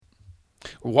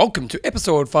Welcome to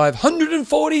episode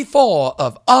 544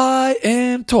 of I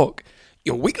Am Talk,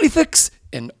 your weekly fix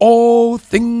in all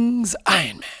things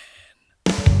Iron Man.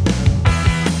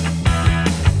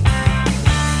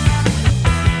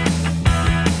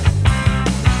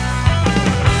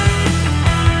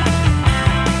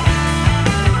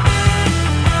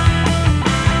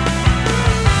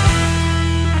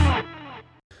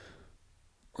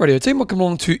 Radio team, welcome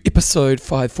along to episode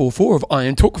 544 of I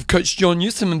Am Talk with Coach John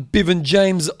Newsom and Bevan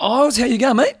James Isles. How you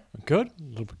going, mate? I'm good. A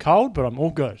little bit cold, but I'm all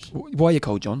good. Why are you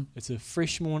cold, John? It's a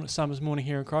fresh summer's morning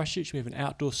here in Christchurch. We have an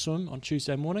outdoor swim on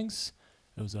Tuesday mornings.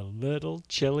 It was a little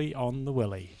chilly on the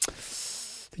willy.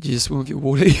 Did you just swim with your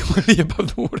willy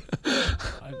above the water?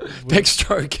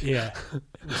 Backstroke. Yeah,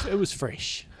 it was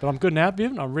fresh. But I'm good now,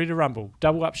 Bevan. I'm ready to rumble.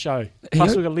 Double up show.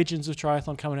 Plus we've got Legends of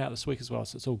Triathlon coming out this week as well,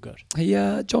 so it's all good.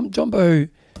 Hey, Jumbo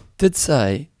did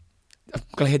say, I'm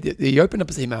glad he opened up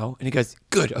his email and he goes,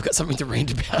 good, I've got something to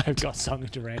rant about. I've got something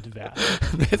to rant about.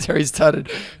 That's how he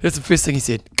started. That's the first thing he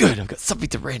said. Good, I've got something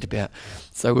to rant about.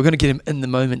 So we're going to get him in the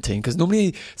moment, team, because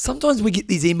normally, sometimes we get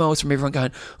these emails from everyone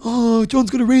going, oh,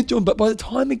 John's going to rant, John. But by the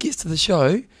time it gets to the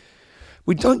show,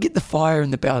 we don't get the fire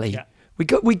in the belly. Yeah. We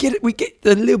get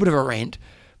a little bit of a rant.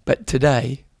 But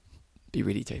today, be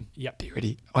ready, team. Yep. Be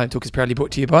ready. I Am Talk is proudly brought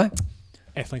to you by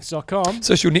Athlinks.com.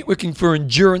 Social networking for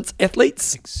endurance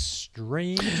athletes.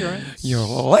 Extreme Endurance. Your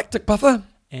lactic buffer.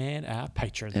 And our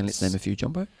patrons. And let's name a few,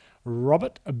 Jumbo.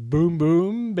 Robert Boom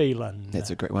Boom Beelan.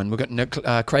 That's a great one. We've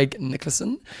got Craig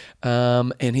Nicholson,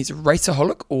 and he's a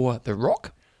racerholic, or The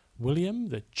Rock. William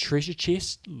the Treasure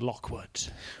Chest Lockwood.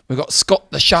 We've got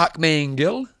Scott the Shark Man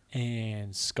Gill.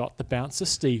 And Scott the Bouncer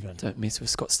Stephen. Don't mess with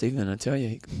Scott Stephen, I tell you.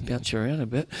 He can bounce you around a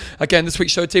bit. Okay, in this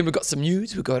week's show, team, we've got some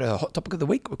news. We've got a hot topic of the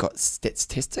week. We've got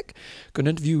Statstastic. Got an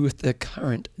interview with the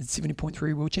current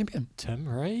 70.3 world champion. Tim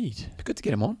Reid. Be good to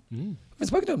get him on. Mm. We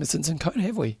haven't spoken to him since in Kona,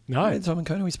 have we? No. The time in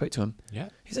Kona we spoke to him. Yeah.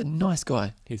 He's a nice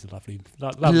guy. He's a lovely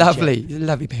Lovely. He's a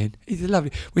lovely man. He's a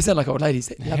lovely. We sound like old ladies.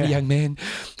 That lovely young man.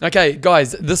 Okay,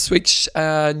 guys, this week's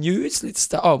news. Let's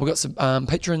start. Oh, we've got some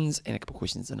patrons and a couple of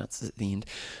questions and answers at the end.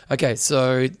 Okay,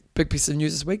 so big piece of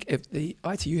news this week. If the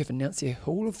ITU have announced their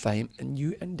Hall of Fame and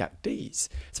new inductees.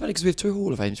 It's funny because we have two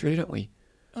Hall of Fames, really, don't we?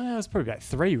 It's probably about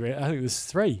three. Really. I think there's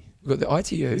three. We've got the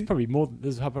ITU. There's probably more.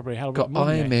 There's probably a hell of a lot got more.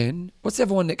 Ironman. What's the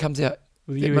other one that comes out?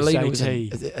 The Melina was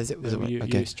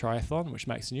USAT. US Triathlon, which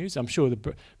makes the news. I'm sure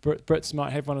the Brits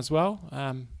might have one as well.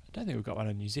 I don't think we've got one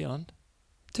in New Zealand.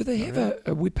 Do they have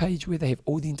a web page where they have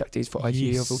all the inductees for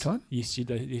ITU of all time? Yes, they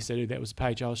do. That was the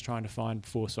page I was trying to find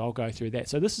before, so I'll go through that.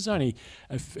 So this is only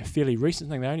a fairly recent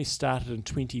thing. They only started in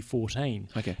 2014.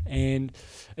 Okay. And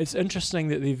it's interesting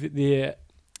that they're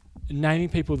naming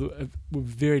people that were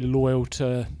very loyal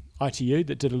to ITU,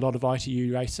 that did a lot of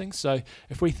ITU racing. So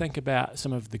if we think about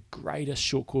some of the greatest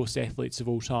short course athletes of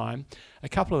all time, a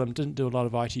couple of them didn't do a lot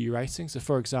of ITU racing. So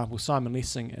for example, Simon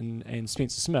Lessing and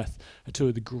Spencer Smith are two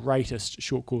of the greatest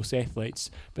short course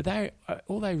athletes, but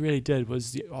all they really did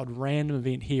was the odd random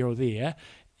event here or there.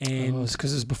 And it's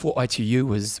because it was before ITU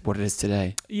was what it is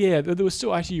today. Yeah, there were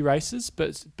still ITU races,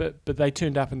 but they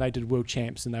turned up and they did world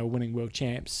champs and they were winning world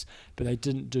champs, but they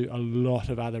didn't do a lot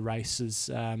of other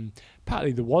races.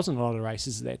 Partly there wasn't a lot of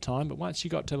races at that time, but once you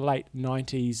got to the late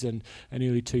 90s and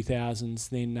early 2000s,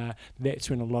 then that's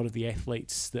when a lot of the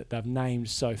athletes that they've named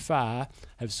so far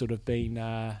have sort of been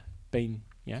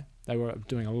they were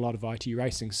doing a lot of ITU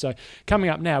racing. So coming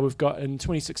up now, we've got in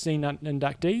 2016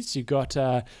 inductees, you've got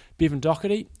Bevan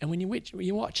Doherty, and when you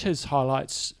watch his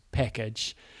highlights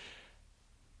package,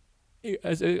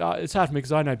 it's hard for me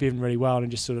because I know Bevan really well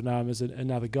and just sort of know him as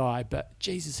another guy, but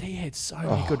Jesus, he had so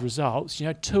many good results.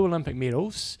 2 Olympic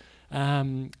medals,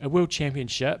 a world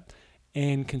championship,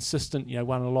 and consistent,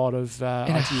 won a lot of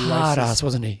ITU races. Hard ass,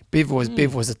 wasn't he? Bev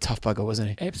was a tough bugger,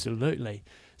 wasn't he? Absolutely.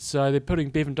 So they're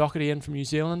putting Bevan Doherty in from New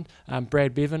Zealand.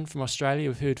 Brad Bevan from Australia,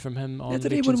 we've heard from him on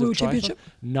did he win a world championship?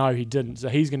 No, he didn't. So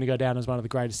he's going to go down as one of the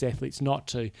greatest athletes not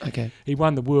to. Okay. He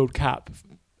won the World Cup,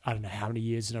 I don't know how many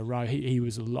years in a row. He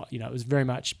was a lot, it was very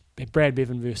much Brad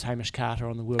Bevan versus Hamish Carter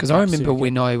on the World Cup. Because I remember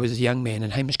when I was a young man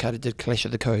and Hamish Carter did Clash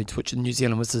of the Codes, which in New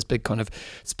Zealand was this big kind of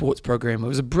sports program. It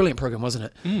was a brilliant program, wasn't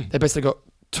it? They basically got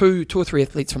two or three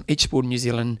athletes from each sport in New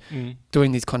Zealand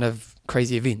doing these kind of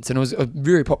crazy events, and it was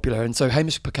very popular. And so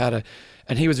Hamish Carter,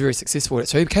 and he was very successful at it,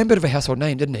 so he became a bit of a household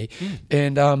name, didn't he?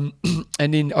 And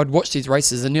then I'd watch these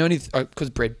races, and the only because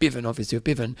Brad Bevan, obviously of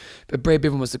Bevan, but Brad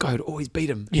Bevan was the guy who'd always beat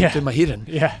him, do my head in,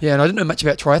 and I didn't know much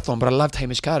about triathlon, but I loved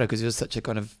Hamish Carter because he was such a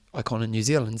kind of icon in New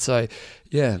Zealand. So,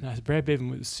 yeah. No, Brad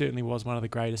Bevan certainly was one of the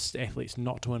greatest athletes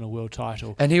not to win a world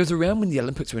title. And he was around when the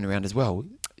Olympics went around as well.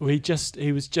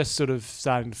 He was just sort of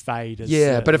starting to fade.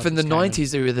 Yeah, but if in the Olympics came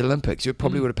 90s there were the Olympics, you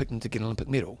probably would have picked him to get an Olympic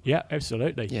medal. Yeah,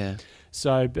 absolutely. Yeah.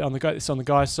 So on the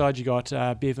guys' side, you got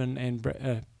Bevan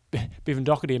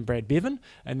Doherty and Brad Bevan,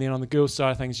 and then on the girls'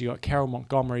 side of things, you got Carol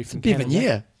Montgomery from Bevan, Canada.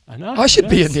 yeah. I know. I should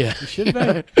be in there. You should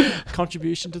be.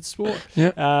 Contribution to the sport.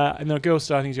 Yeah. And then on the girls'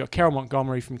 side of things, you got Carol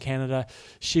Montgomery from Canada.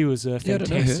 She was a I don't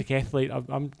know her. fantastic athlete.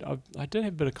 I did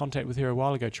have a bit of contact with her a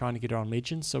while ago, trying to get her on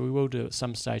Legends, so we will do it at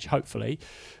some stage, hopefully.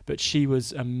 But she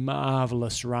was a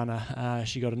marvelous runner.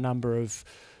 She got a number of.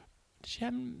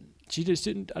 She just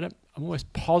didn't. I'm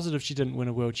almost positive she didn't win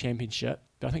a world championship.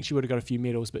 But I think she would have got a few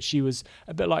medals. But she was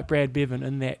a bit like Brad Bevan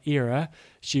in that era.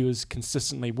 She was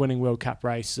consistently winning World Cup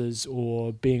races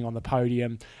or being on the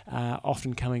podium,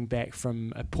 often coming back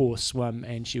from a poor swim,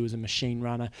 and she was a machine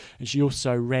runner. And she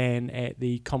also ran at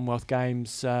the Commonwealth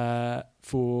Games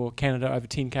for Canada over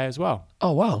 10K as well.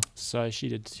 Oh, wow. So she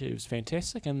was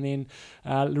fantastic. And then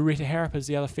Loretta Harrop is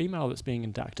the other female that's being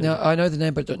inducted. Now, I know the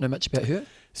name, but don't know much about her.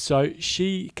 So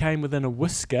she came within a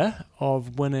whisker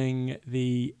of winning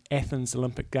the Athens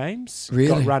Olympic Games. Really?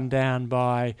 Got run down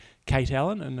by Kate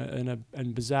Allen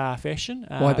in bizarre fashion.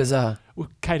 Why bizarre? Well,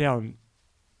 Kate Allen,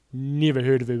 never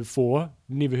heard of her before.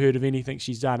 Never heard of anything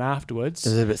she's done afterwards.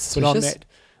 Is it a bit But on suspicious? that,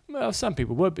 well, some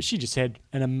people would, but she just had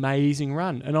an amazing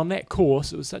run. And on that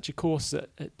course, it was such a course that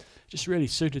it just really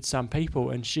suited some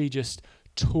people, and she just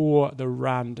tore the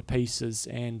run to pieces.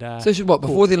 And So she,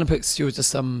 before the Olympics, she was just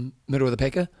some middle of the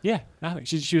packer? yeah, nothing.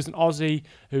 She was an Aussie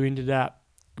who ended up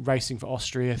racing for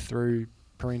Austria through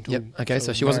parental. Yep. Okay,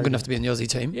 so she wasn't good enough to be in the Aussie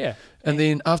team. Yeah. And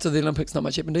then after the Olympics, not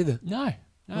much happened either. No.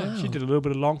 Wow. She did a little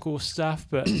bit of long course stuff,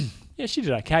 but yeah, she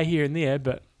did okay here and there,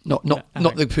 but Not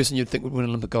the person you'd think would win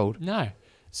Olympic gold. no.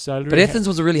 So But Athens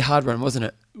was a really hard run, wasn't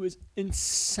it? it was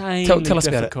insanely Tell us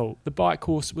about it. difficult. The bike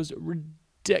course was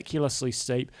ridiculously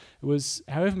steep. It was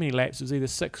however many laps. It was either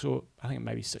 6 or I think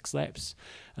maybe 6 laps.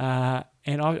 And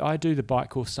I do the bike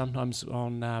course sometimes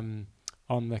on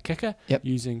the Kicker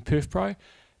using Perf Pro.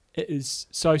 It is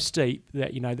so steep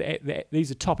that these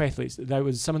are top athletes.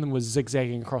 Some of them was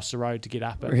zigzagging across the road to get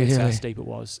up it. That's how Really? steep it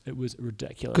was. It was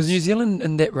ridiculous. Because New Zealand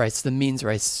in that race, the men's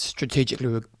race, strategically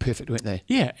were perfect, weren't they?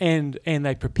 Yeah, and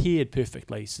they prepared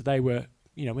perfectly. So they were,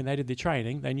 when they did their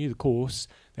training, they knew the course.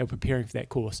 They were preparing for that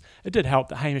course. It did help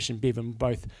that Hamish and Bevan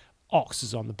both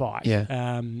oxes on the bike. Yeah.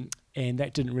 And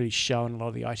that didn't really show in a lot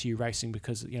of the ITU racing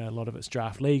because a lot of it's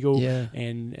draft legal. Yeah.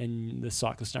 And the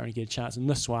cyclists don't really get a chance. In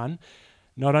this one,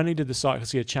 not only did the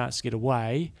cyclists get a chance to get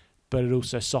away, but it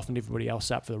also softened everybody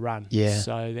else up for the run. Yeah.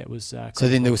 So that was. So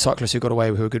then there were cyclists who got away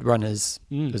who were good runners.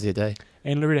 It was their day.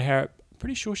 And Loretta Harrop,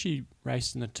 pretty sure she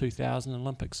raced in the 2000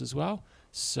 Olympics as well.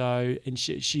 So, and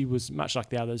she was much like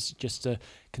the others, just a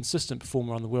consistent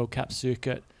performer on the World Cup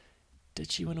circuit. Did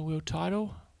she win a world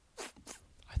title?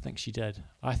 I think she did.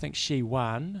 I think she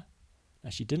won. No,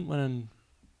 she didn't win in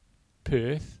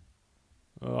Perth.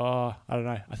 Oh, I don't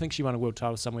know. I think she won a world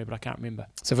title somewhere, but I can't remember.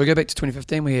 So if we go back to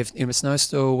 2015, we have Emma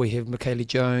Snowstall, we have Michaela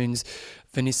Jones,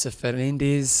 Vanessa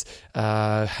Fernandez,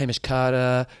 Hamish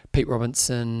Carter, Pete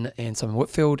Robinson, and Simon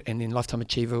Whitfield. And then Lifetime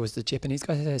Achiever was the Japanese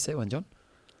guy. How do you say that one, John?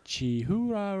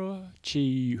 Chihuru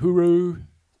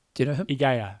Do you know him?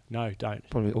 Igaya. No, don't.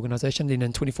 Probably organisation. Then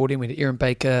in 2014, we had Erin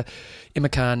Baker, Emma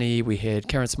Carney, we had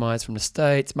Karen Smythes from the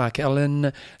States, Mark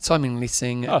Allen, Simon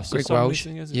Lessing, So Greg Simon Welsh.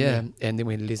 Lessing, isn't it? Yeah, and then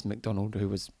we had Les McDonald, who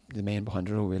was the man behind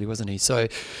it all, really, wasn't he? So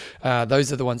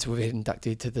those are the ones who have had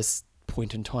inducted to this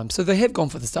point in time. So they have gone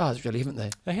for the stars, really, haven't they?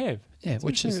 They have. Yeah, It's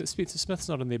which interesting is... that Spencer Smith's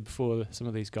not in there before some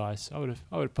of these guys. I would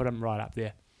have put him right up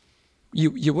there.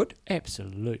 You would?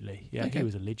 Absolutely. Yeah, Okay. he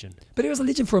was a legend. But he was a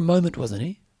legend for a moment, wasn't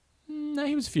he? No,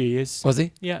 he was a few years. Was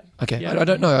he? Yeah. Okay, Yeah. I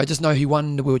don't know. I just know he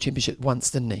won the World Championship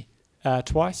once, didn't he?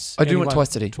 Twice. I did And he win won twice,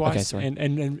 did he? Twice. Okay, sorry. And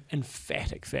in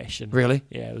emphatic fashion. Really?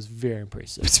 Yeah, it was very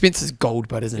impressive. Spencer's gold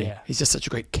bud, isn't he? Yeah. He's just such a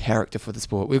great character for the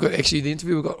sport. We've got actually the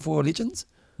interview we've got for Legends.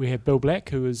 We had Bill Black,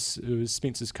 who was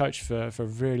Spencer's coach for a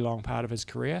very long part of his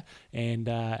career, and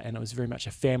it was very much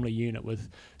a family unit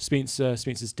with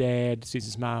Spencer's dad,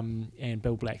 Spencer's mum, and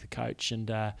Bill Black, the coach. And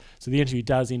so the interview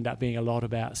does end up being a lot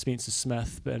about Spencer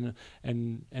Smith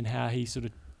and how he sort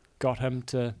of got him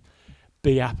to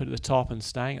be up at the top and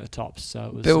staying at the top. So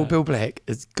it was Bill Black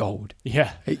is gold.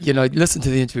 Yeah. Listen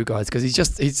to the interview, guys, because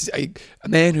he's a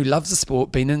man who loves the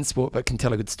sport, been in sport, but can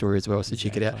tell a good story as well. So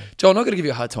check it out. Exactly. John, I'm going to give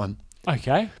you a hard time.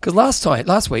 Okay. Because last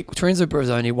week, Terenzo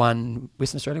Brazzoni won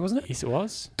Western Australia, wasn't it? Yes, it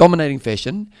was. Dominating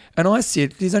fashion. And I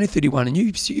said, there's only 31, and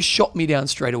you shot me down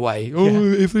straight away.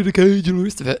 Oh, F the cage and all the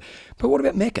rest of it. But what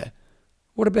about Macca?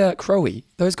 What about Crowe?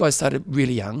 Those guys started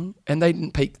really young, and they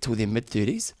didn't peak till their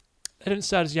mid-30s. They didn't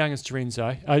start as young as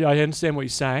Terenzo. I understand what you're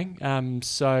saying.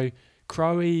 So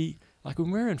Crowe, like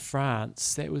when we were in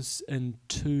France, that was in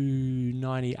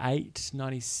 298,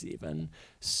 97.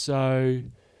 So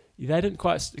they didn't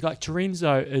quite like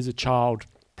Terenzo is a child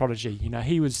prodigy. You know,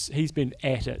 he's been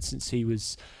at it since he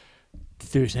was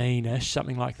 13ish,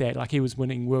 something like that. Like he was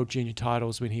winning world junior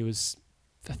titles when he was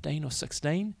 15 or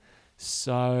 16.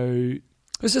 So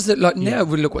It's just that, like, now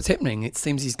we look what's happening. It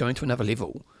seems he's going to another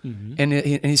level, and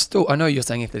he's still. I know you're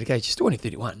saying athletic age. He's still only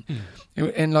 31,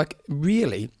 and like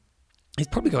really, he's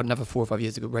probably got another 4 or 5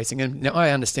 years of good racing. And now I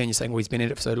understand you're saying, well, he's been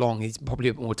at it for so long. He's probably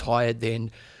a bit more tired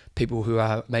than people who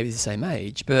are maybe the same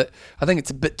age. But I think it's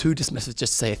a bit too dismissive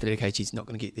just to say athletic age. He's not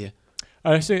going to get there.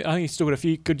 I think he's still got a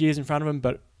few good years in front of him.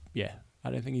 But yeah, I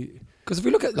don't think he. Because if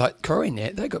we look at like Crowe and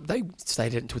that, they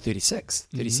stayed at until 36,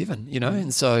 37, you know,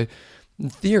 and so. In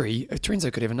theory,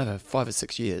 Terenzo could have another 5 or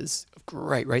 6 years of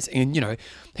great racing. And, you know,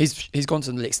 he's gone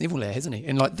to the next level there, hasn't he?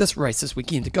 And, like, this race this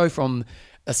weekend, to go from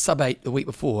a sub-8 the week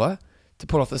before to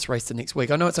pull off this race the next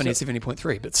week. I know it's only a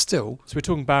 70.3, but still. So we're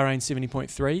talking Bahrain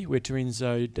 70.3, where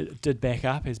Terenzo did back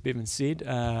up, as Bevan said.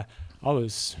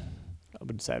 I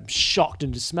wouldn't say I'm shocked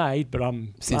and dismayed, but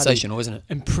I'm sensational, isn't it?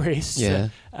 Impressed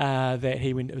that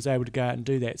he was able to go out and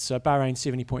do that. So Bahrain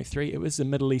 70.3, it was the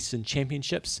Middle Eastern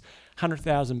Championships,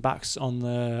 $100,000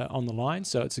 on the line,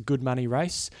 so it's a good money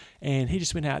race. And he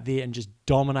just went out there and just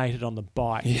dominated on the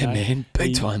bike. Yeah, man,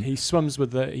 big time. He swims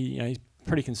with he's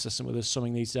pretty consistent with his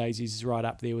swimming these days. He's right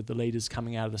up there with the leaders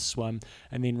coming out of the swim,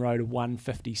 and then rode a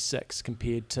 156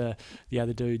 compared to the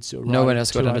other dudes. No one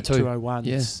else got under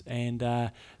 201s. Yeah.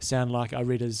 And sounded like, I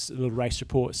read his little race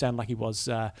report, sounded like he was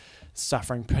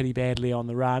suffering pretty badly on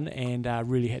the run, and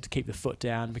really had to keep the foot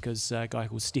down because a guy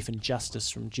called Stefan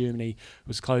Justice from Germany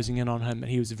was closing in on him,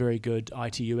 and he was a very good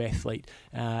ITU athlete,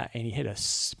 and he had a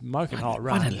smoking hot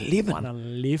run.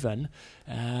 111.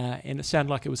 And it sounded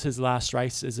like it was his last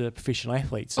race as a professional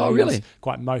athlete. So he was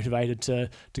quite motivated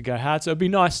to go hard. So it'd be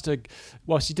nice to,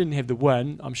 whilst he didn't have the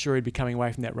win, I'm sure he'd be coming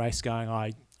away from that race going,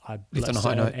 I left on a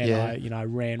high note, I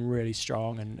ran really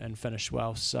strong and finished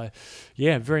well. So,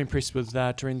 yeah, very impressed with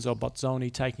Terenzo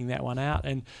Bozzoni taking that one out.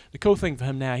 And the cool thing for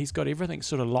him now, he's got everything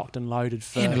sort of locked and loaded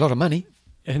for... And a lot of money.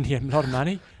 And yeah, a lot of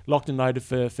money. Locked and loaded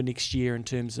for next year in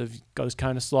terms of got his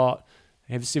Kona slot,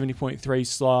 have a 70.3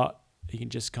 slot. He can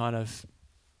just kind of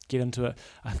get into it.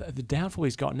 The downfall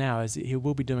he's got now is that he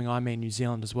will be doing Ironman New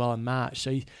Zealand as well in March.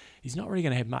 So he's not really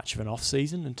going to have much of an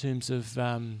off-season in terms of...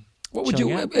 what would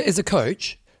you, as a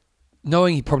coach...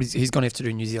 Knowing he's going to have to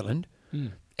do New Zealand,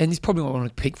 and he's probably not going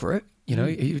to peak for it. You know,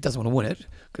 he doesn't want to win it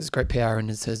because it's great power and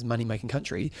it's his money-making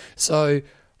country. So,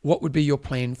 what would be your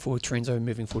plan for Terenzo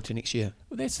moving forward to next year?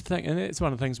 Well, that's the thing, and that's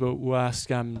one of the things we'll ask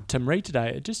Tim Reed today.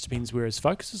 It just depends where his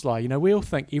focus is like. You know, we all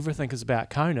think everything is about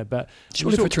Kona, but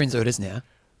surely for Terenzo it is now.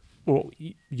 Well,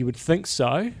 you would think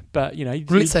so, but, you know...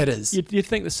 Let's say it is. You'd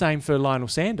think the same for Lionel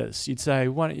Sanders. You'd say,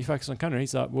 why don't you focus on Kona? And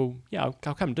he's like, well, yeah, I'll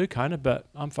come and do Kona, but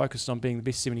I'm focused on being the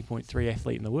best 70.3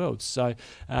 athlete in the world. So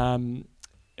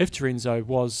if Terenzo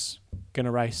was going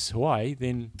to race Hawaii,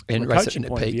 then from a coaching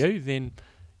point of view, then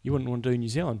you wouldn't want to do New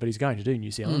Zealand, but he's going to do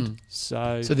New Zealand.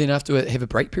 So then after have a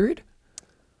break period?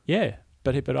 Yeah.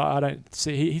 But I don't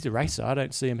see, he's a racer. I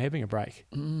don't see him having a break.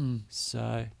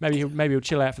 So maybe he'll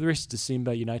chill out for the rest of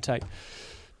December. You know, take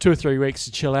 2 or 3 weeks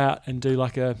to chill out and do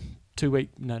like a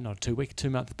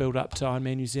 2-month build up to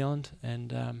Ironman New Zealand. And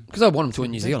because I want him to win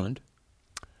New Zealand.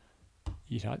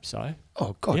 You'd hope so.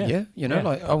 Oh God, yeah. You know,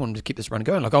 like I want him to keep this run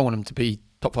going. Like I want him to be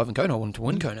top 5 in Kona. I want him to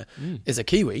win Kona. As a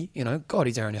Kiwi, you know, God,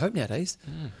 he's our only hope nowadays.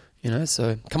 You know,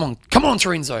 so come on,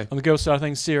 Terenzo. On the girls' side of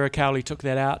things, Sarah Cowley took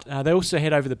that out. They also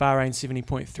had over the Bahrain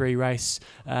 70.3 race.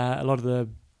 A lot of the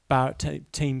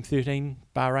Team 13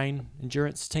 Bahrain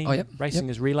endurance team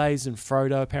racing as relays, and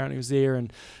Frodo apparently was there,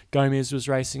 and Gomez was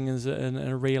racing as in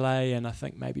a relay, and I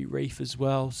think maybe Reef as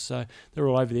well. So they're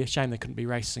all over there. Shame they couldn't be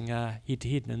racing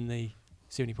head-to-head in the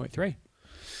 70.3.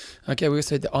 Okay, we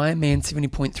also had the Ironman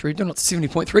 70.3. No, not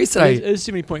 70.3 today. It is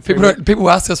 70.3. People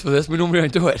ask us for this. We normally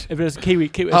don't do it. If it was a Kiwi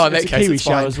it's a Kiwi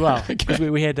show as well. Because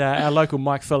we had our local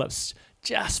Mike Phillips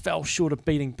just fell short of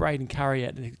beating Braden Curry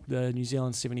at the New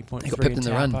Zealand 70.3. He got pipped in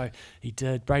the run. He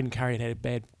did. Braden Curry had a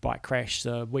bad bike crash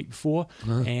the week before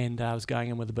and was going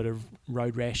in with a bit of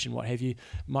road rash and what have you.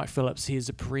 Mike Phillips, he is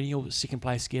a perennial second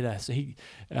place getter. So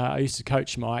I used to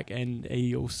coach Mike, and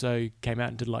he also came out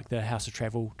and did like the House of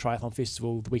Travel Triathlon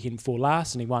Festival the weekend before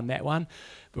last, and he won that one.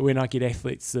 But when I get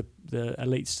athletes, the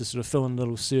elites, to sort of fill in a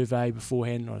little survey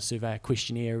beforehand, or a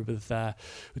questionnaire with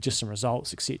just some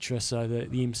results, etc., so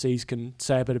that the MCs can and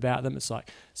say a bit about them, it's like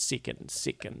second.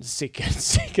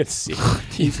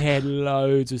 He's had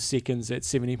loads of seconds at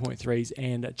 70.3s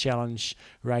and at challenge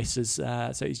races,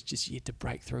 so he's just yet to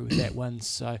break through with that win.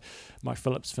 So Mike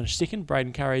Phillips finished second,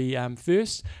 Braden Curry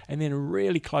first, and then a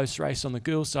really close race on the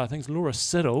girls' side. I think Laura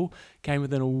Siddle came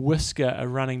within a whisker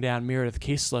of running down Meredith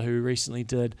Kessler, who recently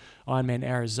did Ironman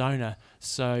Arizona.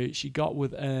 So she got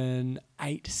within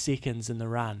 8 seconds in the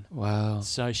run. Wow.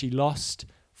 So she lost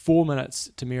 4 minutes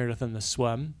to Meredith in the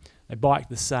swim. They biked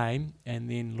the same, and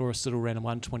then Laura Siddle ran a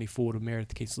 1:24 to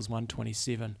Meredith Kessler's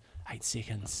 1:27, 8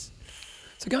 seconds.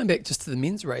 So going back just to the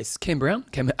men's race, Cam Brown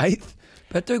came at 8th.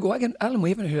 But Doug Wigan, Alan, we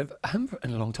haven't heard of him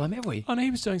in a long time, have we? Oh no,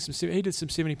 he was doing he did some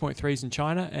 70.3s in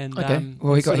China, and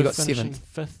well, he got 7th,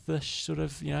 5th-ish, sort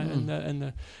of, in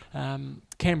the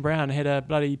Cam Brown had a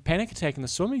bloody panic attack in the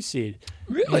swim. He said,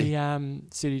 really, he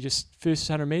said he just first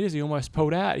 100 meters he almost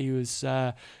pulled out. He was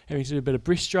having to do a bit of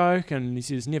breaststroke, and he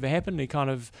said it's never happened. He kind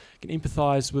of can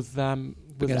empathise with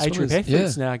age-group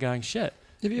athletes now, going shit.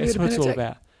 Have you That's heard what of it's all attack?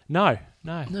 about. No,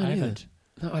 I haven't.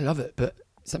 No, I love it, but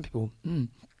some people.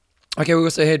 Okay, we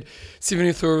also had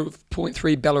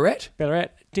 74.3 Ballarat.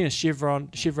 Dennis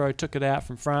Chevreau took it out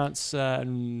from France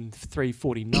in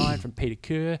 3:49 from Peter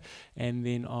Kerr. And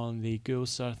then on the girls'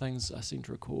 side of things, I seem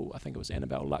to recall, I think it was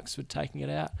Annabelle Luxford taking it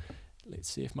out. Let's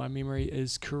see if my memory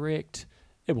is correct.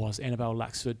 It was Annabelle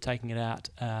Luxford taking it out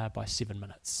by 7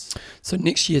 minutes. So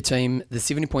next year, team, the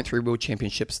 70.3 World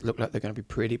Championships look like they're going to be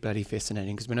pretty bloody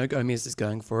fascinating, because we know Gomez is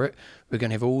going for it. We're going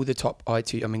to have all the top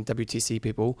WTC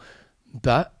people,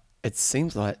 but it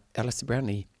seems like Alistair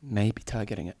Brownlee may be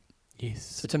targeting it. Yes.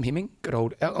 So Tim Hemming, good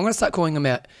old. I'm going to start calling him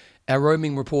our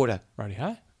roaming reporter.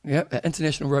 Righty-ho. Yeah, our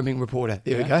international roaming reporter.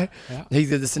 There we go. Yeah. He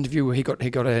did this interview where he got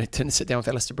to sit down with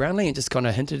Alistair Brownlee and just kind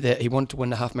of hinted that he wanted to win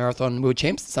the half marathon world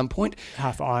champs at some point.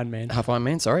 Half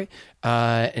Ironman, sorry.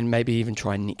 And maybe even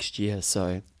try next year.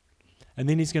 So. And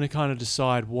then he's going to kind of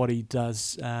decide what he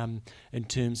does in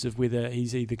terms of whether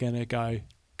he's either going to go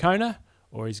Kona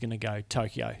or he's going to go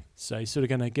Tokyo. So he's sort of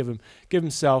going to give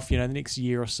himself, the next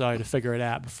year or so to figure it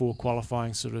out before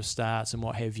qualifying sort of starts and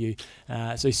what have you.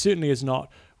 So he certainly is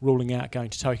not ruling out going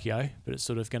to Tokyo, but it's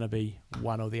sort of going to be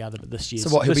one or the other. But this year, so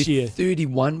what? He'll be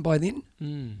 31 by then.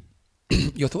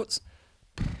 Your thoughts?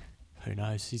 Who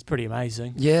knows? He's pretty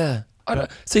amazing. Yeah.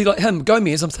 See, like him,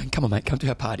 Gomez, I'm saying, come on, mate, come to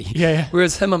our party. Yeah.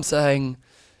 Whereas him, I'm saying,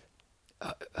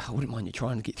 I wouldn't mind you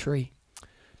trying to get 3.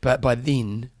 But by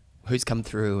then, who's come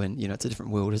through, and it's a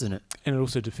different world, isn't it? And it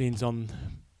also depends on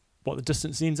what the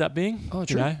distance ends up being. Oh,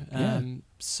 true.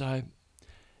 So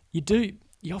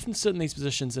you often sit in these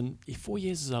positions, and 4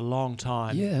 years is a long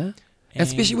time. Yeah. And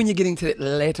especially when you're getting to that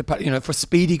latter part, for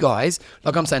speedy guys,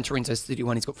 like I'm saying, Toronto's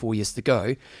 31, he's got 4 years to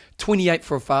go. 28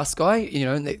 for a fast guy,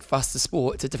 in that faster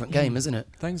sport, it's a different game, isn't it?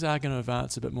 Things are going to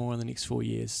advance a bit more in the next 4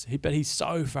 years. But he's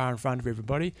so far in front of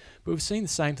everybody. But we've seen the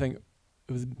same thing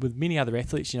with many other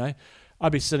athletes,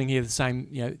 I'd be sitting here the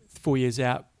same, 4 years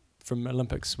out from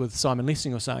Olympics with Simon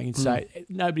Lessing or something. You'd say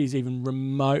nobody's even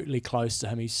remotely close to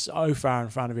him. He's so far in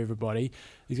front of everybody.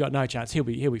 He's got no chance. He'll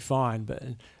be fine.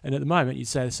 And at the moment, you'd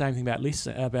say the same thing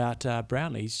about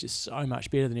Brownlee. He's just so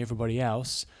much better than everybody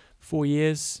else. 4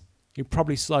 years, he'll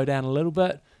probably slow down a little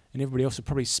bit, and everybody else will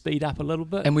probably speed up a little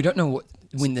bit. And we don't know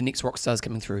when the next rock star's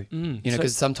coming through.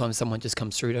 Because sometimes someone just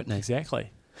comes through, don't they?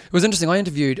 Exactly. It was interesting. I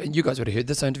interviewed, and you guys would have heard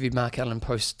this, I interviewed Mark Allen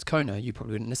post Kona. You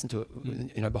probably wouldn't listen to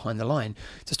it, behind the line.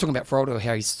 Just talking about Feraldo,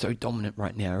 how he's so dominant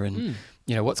right now, and,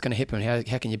 what's going to happen,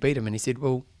 how can you beat him? And he said,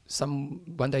 well,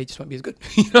 one day he just won't be as good.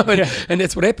 And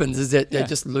that's what happens, is that they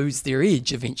just lose their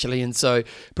edge eventually. And so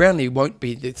Brownlee won't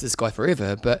be this guy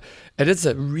forever, but it is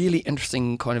a really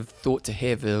interesting kind of thought to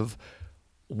have of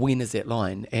when is that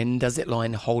line? And does that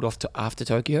line hold off to after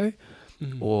Tokyo?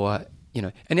 Or...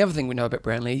 and the other thing we know about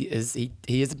Brownlee is he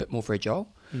is a bit more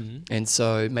fragile, and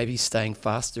so maybe staying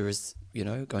faster is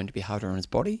going to be harder on his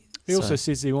body. He also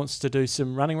says he wants to do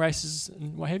some running races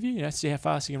and what have you. See how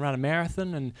fast he can run a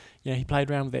marathon, and he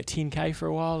played around with that 10K for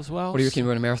a while as well. What do you reckon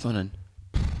run a marathon in?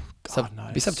 God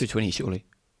knows. Be sub 220 surely.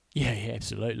 Yeah,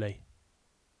 absolutely.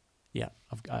 Yeah,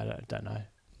 I don't know.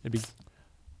 It'd be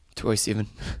 207.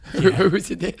 Yeah. Who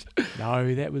said that? No,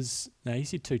 he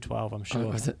said 212. I'm sure. Oh,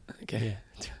 was it? Okay. Yeah.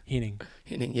 Henning,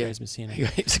 yeah. Rasmus Henning. You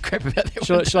got heaps of crap about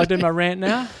that. Shall I do my rant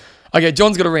now? Okay,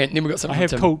 John's got a rant, and then we've got something. I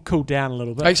have cooled down a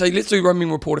little bit. Actually, let's do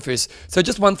roaming reporter first. So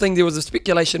just one thing, there was a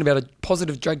speculation about a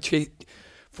positive drug check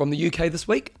from the UK this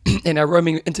week, and our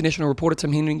roaming international reporter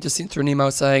Tim Henning just sent through an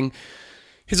email saying,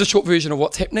 here's a short version of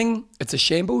what's happening. It's a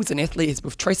shambles. An athlete is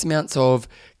with trace amounts of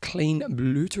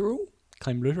clenbuterol.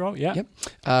 Yeah. Yep.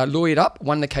 Lawyered up,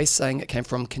 won the case saying it came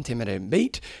from contaminated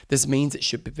meat. This means it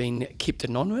should be being kept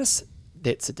anonymous.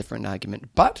 that's a different argument.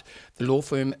 But the law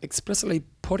firm explicitly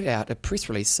put out a press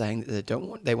release saying that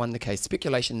they won the case.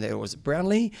 Speculation that it was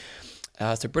Brownlee.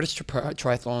 So British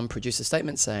Triathlon produced a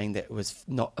statement saying that it was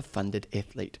not a funded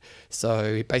athlete.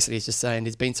 So basically it's just saying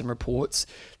there's been some reports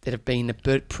that have been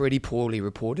pretty poorly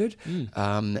reported.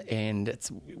 And it's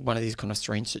one of these kind of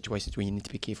strange situations where you need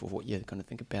to be careful of what you kind of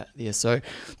think about there. So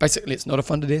basically it's not a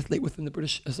funded athlete within the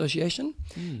British Association.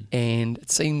 And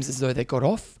it seems as though they got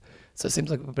off. So it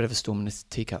seems like a bit of a storm in a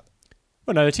teacup.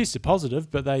 Well, no, they tested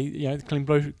positive, but they,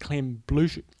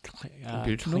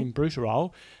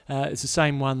 clenbuterol, it's the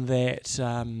same one that,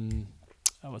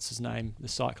 what's his name, the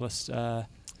cyclist, Contador?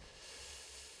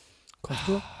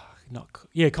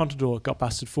 Contador got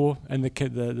busted for, and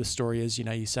the story is,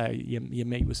 you say your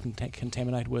meat was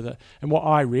contaminated with it, and what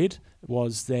I read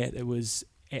was that it was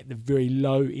at the very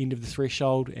low end of the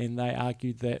threshold, and they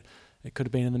argued that it could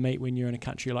have been in the meat when you're in a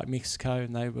country like Mexico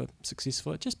and they were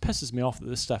successful. It just pisses me off that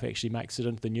this stuff actually makes it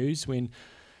into the news when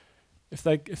if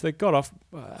they got off,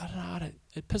 I don't know,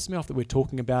 it pisses me off that we're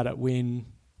talking about it when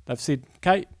they've said,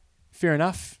 okay, fair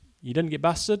enough, you didn't get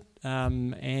busted,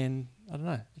 and I don't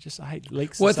know, I hate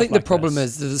leaks. Well, and I think stuff the problem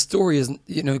this. is that the story isn't,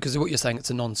 because what you're saying, it's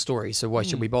a non-story, so why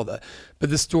should we bother? But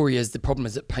the story is, the problem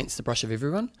is it paints the brush of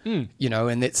everyone,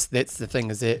 and that's the thing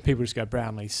is that people just go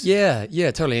Brownlees. Yeah,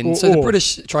 totally. And so the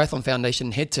British Triathlon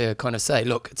Foundation had to kind of say,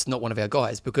 look, it's not one of our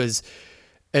guys, because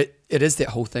it is that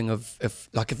whole thing of if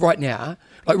right now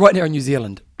in New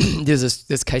Zealand, there's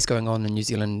this case going on in the New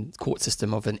Zealand court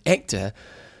system of an actor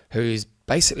who's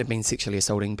basically been sexually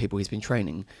assaulting people he's been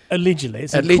training. Allegedly.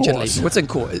 What's in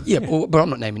court? Yeah, but I'm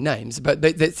not naming names, but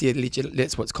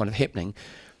that's what's kind of happening.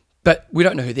 But we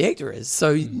don't know who the actor is.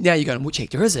 So now you're going, which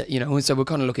actor is it? And so we're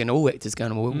kind of looking at all actors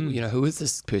going, well, who is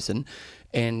this person?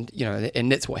 And,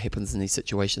 and that's what happens in these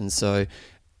situations. So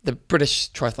the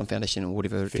British Triathlon Foundation or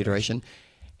whatever federation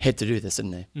had to do this,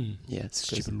 didn't they? Yeah. It's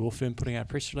stupid law firm putting out a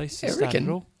press release. I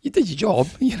reckon you did your job.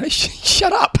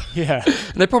 Shut up. Yeah.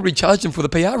 And they probably charged him for the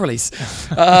PR release.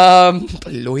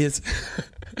 Lawyers.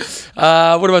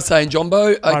 What am I saying,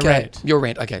 Jumbo? Okay, your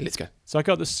rant. Okay, let's go. So I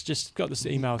got this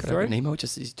email through. An email,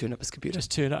 just turn up his computer. Just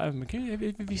turn it over.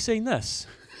 Have you seen this?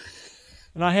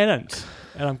 And I hadn't.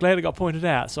 And I'm glad it got pointed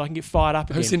out so I can get fired up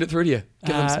again. Who sent it through to you?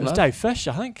 Give him some love. It was Dave Fish,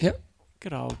 I think. Yep.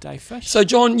 Good old Dave Fish. So,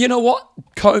 John, you know what?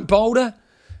 Boulder,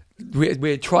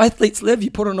 where triathletes live,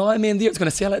 you put an Ironman there, it's going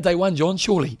to sell out day one, John,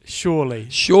 surely.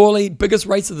 Surely, biggest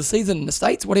race of the season in the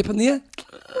States. What happened there?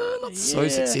 Not so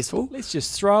successful. Let's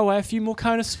just throw away a few more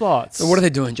Kona spots. So what are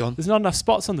they doing, John? There's not enough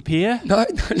spots on the pier. No,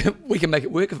 we can make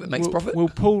it work if it makes profit. We'll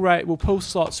pull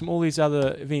slots from all these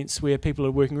other events where people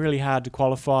are working really hard to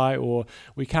qualify, or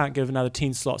we can't give another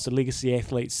 10 slots to legacy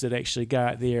athletes that actually go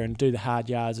out there and do the hard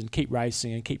yards and keep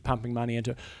racing and keep pumping money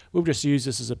into it. We'll just use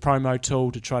this as a promo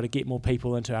tool to try to get more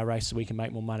people into our race so we can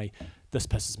make more money. This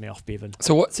pisses me off, Bevan.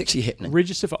 So what's actually happening?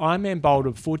 Register for Ironman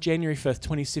Boulder before January 5th,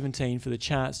 2017 for the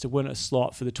chance to win a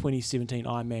slot for the 2017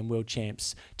 Ironman World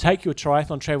Champs. Take your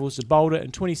triathlon travels to Boulder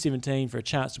in 2017 for a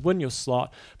chance to win your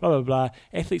slot, blah, blah, blah.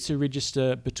 Athletes who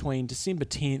register between December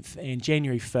 10th and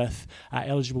January 5th are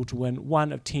eligible to win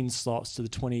one of 10 slots to the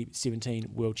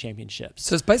 2017 World Championships.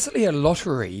 So it's basically a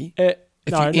lottery.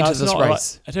 If you enter this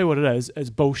race. I tell you what it is. It's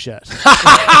bullshit.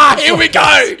 Here we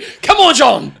go. Come on,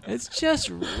 John. It's just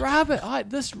rubbish.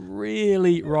 This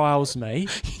really riles me.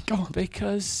 Go on.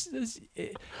 Because,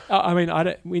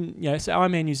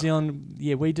 Ironman New Zealand,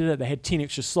 we did it. They had 10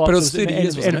 extra slots. But it was 30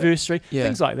 years, anniversary. Yeah.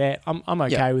 Things like that. I'm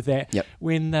okay with that. Yep.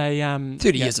 When they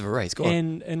 30 years of a race. Go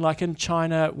on. And like in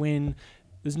China, when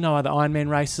there's no other Ironman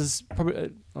races,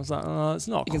 probably I was like, oh, it's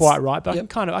not quite right, but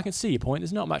I can see your point.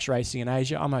 There's not much racing in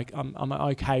Asia. I'm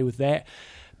okay with that,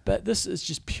 but this is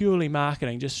just purely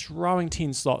marketing, just throwing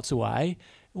 10 slots away.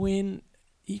 When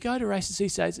you go to races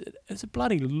these days, it's a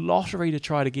bloody lottery to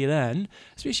try to get in,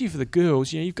 especially for the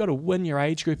girls. You've got to win your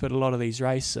age group at a lot of these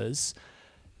races.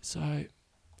 So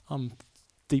I'm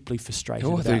deeply frustrated. I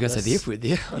thought you were going to say the F word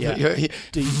there. Yeah,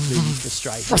 deeply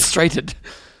frustrated. Frustrated.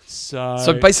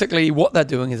 So basically what they're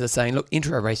doing is they're saying, look,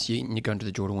 enter a race and you're going to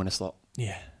the draw to win a slot.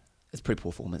 Yeah. It's pretty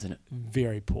poor form, isn't it?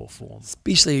 Very poor form.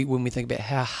 Especially when we think about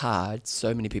how hard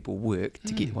so many people work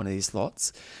to get one of these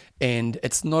slots. And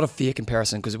it's not a fair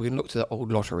comparison because we can look to the old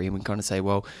lottery and we can kind of say,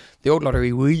 well, the old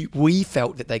lottery, we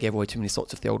felt that they gave away too many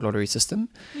slots of the old lottery system.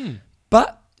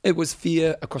 But it was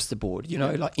fair across the board,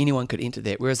 like anyone could enter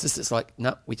that. Whereas this is like,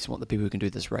 no, we just want the people who can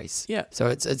do this race. Yeah. So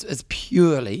it's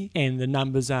purely, and the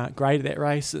numbers aren't great at that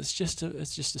race. It's just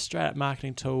a straight up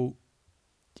marketing tool.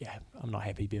 Yeah, I'm not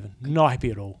happy, Bevan. Not happy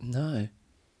at all. No.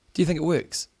 Do you think it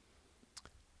works?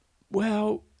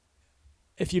 Well,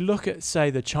 if you look at, say,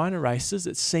 the China races,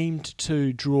 it seemed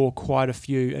to draw quite a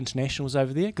few internationals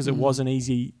over there because it was an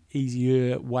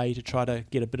easier way to try to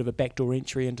get a bit of a backdoor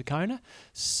entry into Kona.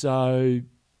 So,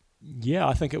 yeah,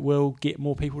 I think it will get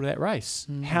more people to that race.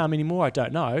 How many more, I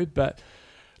don't know. But,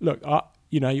 look,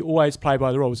 you always play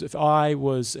by the rules. If I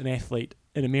was an athlete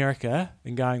in America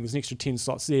and going, there's an extra 10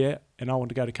 slots there, and I want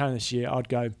to go to Kona this year, I'd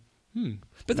go,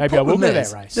 But maybe I will go to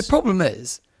that race. The problem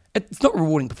is, it's not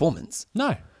rewarding performance.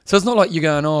 No. So it's not like you're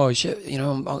going, oh shit,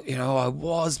 I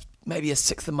was maybe a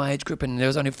sixth of my age group and there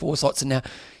was only 4 slots and now,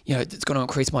 it's going to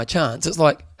increase my chance. It's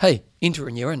like, hey, enter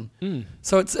and you're in.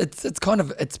 So it's kind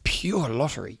of, it's pure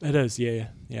lottery. It is, yeah.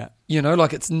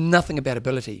 Like it's nothing about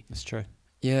ability. That's true.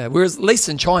 Yeah. Whereas at least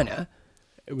in China,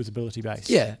 it was ability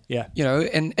based. Yeah. Yeah.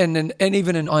 And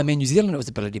even in Ironman New Zealand, it was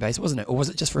ability based, wasn't it? Or was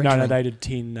it just for entry? No, they did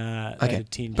 10. Okay. They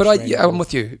did 10 but I'm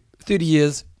with you. 30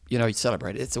 years, you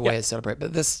celebrate it. It's a way to celebrate.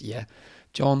 But this,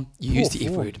 John, you used the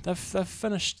F word. They've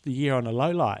finished the year on a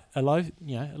low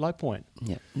point.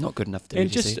 Yeah, not good enough to.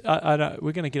 And just, I know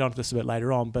we're going to get onto this a bit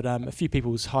later on, but a few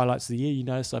people's highlights of the year. You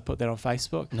noticed I put that on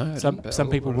Facebook. No, some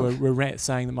people were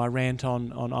saying that my rant on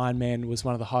Ironman was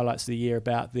one of the highlights of the year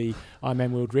about the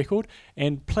Ironman World Record.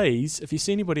 And please, if you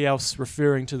see anybody else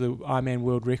referring to the Ironman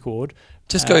World Record,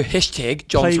 just go hashtag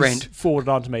John's rant. Forward it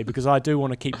on to me because I do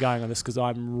want to keep going on this because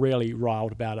I'm really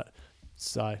riled about it.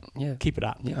 So keep it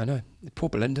up. Yeah, I know. Poor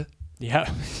Belinda. Yeah,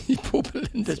 poor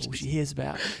Belinda. That's all she hears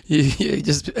about. Yeah,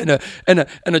 just in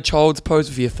a child's pose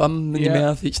with your thumb in your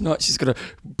mouth each night. She's got to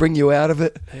bring you out of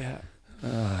it. Yeah.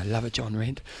 Oh, I love it, John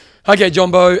Rand. Okay,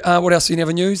 Johnbo, what else do you have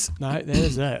in news? No, that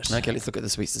is it. Okay, let's look at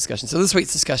this week's discussion. So this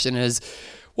week's discussion is,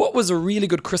 what was a really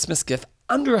good Christmas gift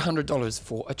under $100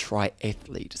 for a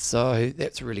triathlete? So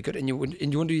that's really good. And you want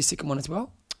to do your second one as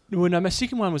well? Well, no, my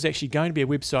second one was actually going to be a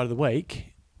website of the week.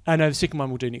 No, the second one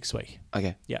we'll do next week.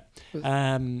 Okay. Yeah.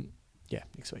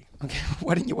 Next week. Okay.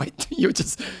 Why didn't you wait? You were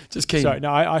just keen. Sorry,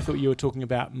 no, I thought you were talking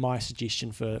about my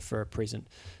suggestion for a present.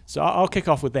 So I'll kick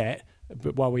off with that,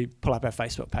 but while we pull up our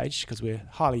Facebook page, because we're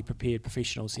highly prepared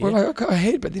professionals here. Well, I go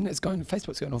ahead, but then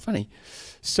Facebook's going all funny.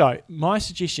 So my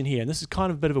suggestion here, and this is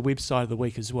kind of a bit of a website of the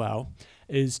week as well,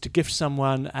 is to gift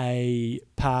someone a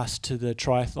pass to the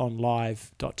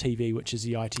triathlonlive.tv, which is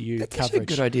the ITU That's coverage.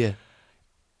 That's a good idea.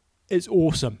 It's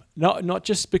awesome. Not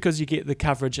just because you get the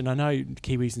coverage, and I know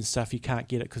Kiwis and stuff, you can't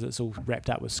get it because it's all wrapped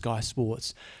up with Sky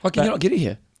Sports. Why can you not get it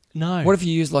here? No. What if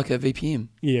you use like a VPN?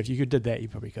 Yeah, if you did that, you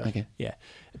probably could. Okay. Yeah.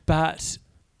 But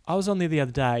I was on there the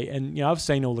other day, and I've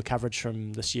seen all the coverage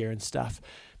from this year and stuff,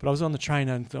 but I was on the train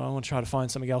and thought I want to try to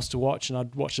find something else to watch, and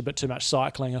I'd watched a bit too much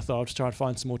cycling. I thought I'd try to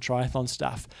find some more triathlon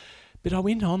stuff. But I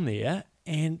went on there,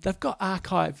 and they've got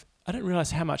archive. I didn't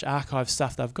realise how much archive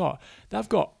stuff they've got. They've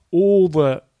got all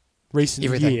the recent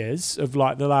years of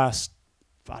like the last,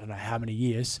 I don't know how many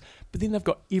years, but then they've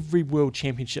got every World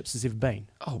Championships there's ever been.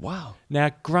 Oh, wow.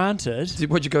 Now, granted...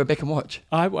 What'd you go back and watch?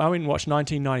 I went and watched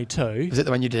 1992. Was it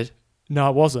the one you did? No,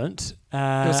 it wasn't. It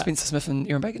was Spencer Smith and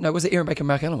Aaron Baker? No, was it Aaron Baker and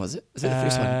Mark Allen, was it? Was that the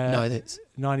first one? No, that's...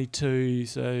 92,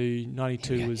 so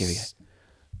 92 was...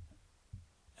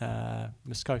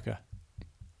 Muskoka.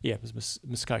 Yeah, it was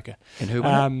Muskoka. And who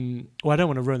won it? Well, I don't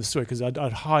want to ruin the story because I'd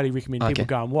highly recommend people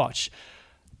go and watch.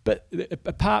 But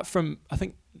apart from, I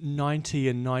think, 90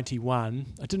 and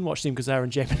 91, I didn't watch them because they were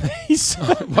in Japanese.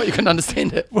 Well, you couldn't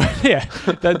understand it. Well, yeah.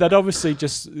 They'd obviously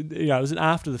just, it was an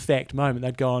after-the-fact moment.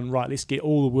 They'd go on, right, let's get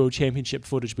all the World Championship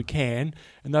footage we can.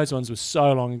 And those ones were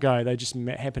so long ago, they just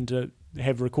happened to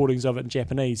have recordings of it in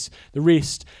Japanese. The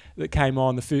rest that came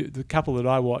on, the couple that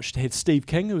I watched, had Steve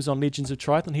King, who was on Legends of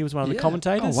Triathlon. He was one of the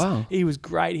commentators. Oh, wow. He was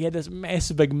great. He had this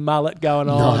massive big mullet going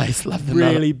on. Nice, love the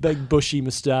really mullet. big bushy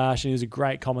moustache, and he was a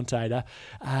great commentator.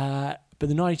 But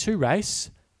the 92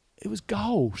 race, it was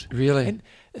gold. Really? And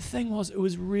the thing was, it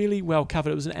was really well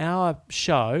covered. It was an hour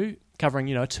show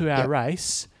covering, a 2-hour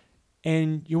race,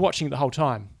 and you're watching it the whole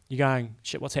time. You're going,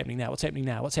 shit, what's happening now? What's happening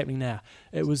now? What's happening now?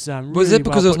 It was really Was it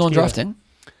because well it was non-drafting?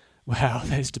 Wow,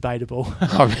 that's debatable.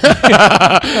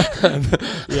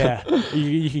 Yeah,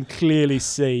 you can clearly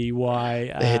see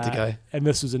why they had to go. And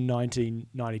this was in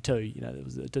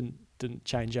 1992. It didn't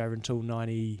change over until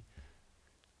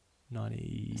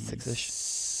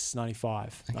 96-ish,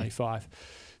 95. Okay. 95.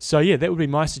 So yeah, that would be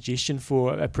my suggestion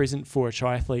for a present for a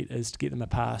triathlete, is to get them a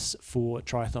pass for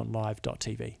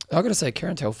triathlonlive.tv. I've got to say,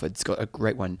 Karen Telford's got a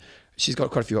great one. She's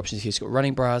got quite a few options here. She's got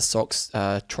running bras, socks,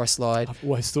 tri-slide. I've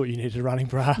always thought you needed a running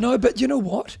bra. No, but you know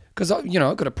what? Because I've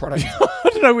got a product. I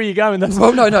don't know where you're going.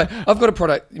 Well, no. I've got a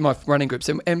product in my running groups,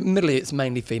 and admittedly it's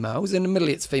mainly females, and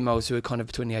admittedly it's females who are kind of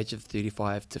between the age of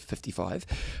 35 to 55.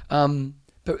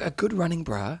 But a good running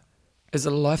bra is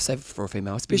a lifesaver for a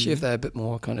female, especially if they're a bit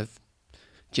more kind of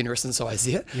generous in size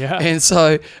there. Yeah. And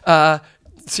so,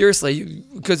 seriously,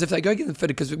 because if they go get them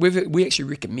fitted, because we actually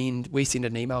recommend, we send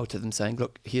an email to them saying,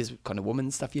 look, here's kind of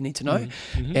women's stuff you need to know.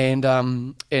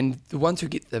 Mm-hmm. And the ones who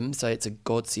get them say it's a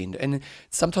godsend. And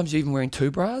sometimes you're even wearing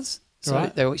 2 bras. So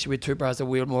Right. they'll actually wear 2 bras. They'll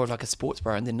wear more of like a sports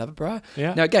bra and then another bra.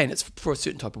 Yeah. Now, again, it's for a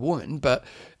certain type of woman, but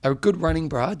a good running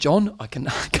bra, John, I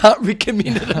can't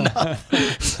recommend it enough.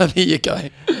 So there you go.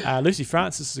 Lucy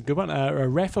Francis is a good one. A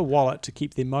Rafa wallet to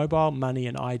keep their mobile, money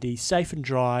and ID safe and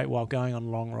dry while going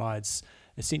on long rides.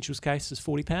 Essentials case is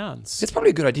 £40. It's probably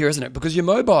a good idea, isn't it? Because your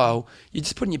mobile, you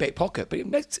just put in your back pocket, but it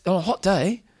makes, on a hot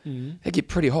day, they get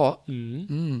pretty hot.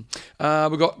 We've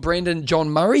got Brandon John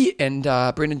Murray, and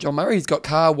Brandon John Murray, he's got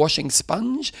car washing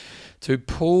sponge to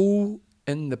pull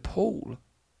in the pool.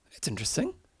 That's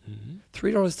interesting.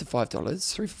 $3 to $5,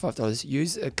 $3 for $5.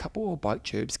 Use a couple of bike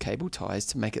tubes, cable ties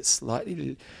to make it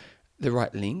slightly the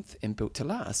right length and built to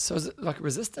last. So is it like a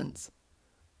resistance?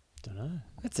 Don't know.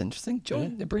 That's interesting,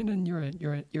 John. Brendan, you're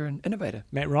an innovator.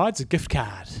 Matt Rides a gift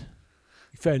card.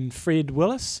 And Fred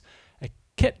Willis, a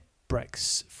kit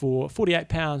bricks for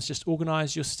 £48. Just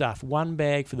organise your stuff. 1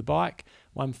 bag for the bike,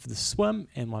 1 for the swim,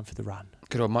 and 1 for the run.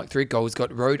 Good old Mike 3 Gold's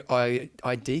got road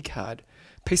ID card.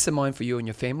 Peace of mind for you and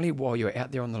your family while you're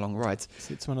out there on the long rides.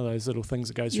 So it's one of those little things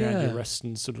that goes around your wrist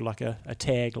and sort of like a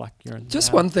tag, like you're in.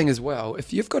 Just one thing as well.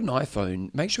 If you've got an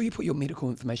iPhone, make sure you put your medical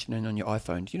information in on your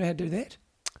iPhone. Do you know how to do that?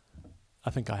 I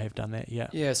think I have done that, yeah.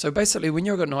 Yeah, so basically when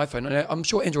you've got an iPhone, and I'm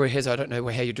sure Android has, I don't know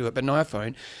how you do it, but an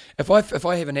iPhone, if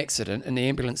I have an accident and the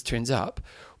ambulance turns up,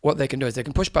 what they can do is they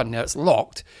can push a button. Now it's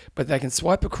locked, but they can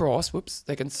swipe across,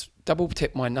 they can double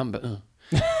tap my number.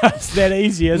 It's that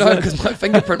easy, isn't No, it? because my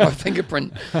fingerprint got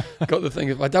the thing.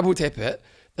 If I double tap it,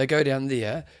 they go down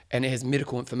there and it has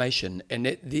medical information, and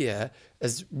that there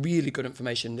is really good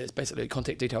information. That's basically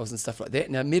contact details and stuff like that.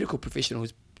 Now, medical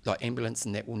professionals like ambulance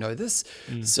and that will know this.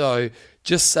 So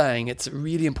just saying, it's a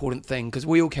really important thing because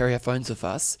we all carry our phones with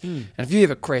us. And if you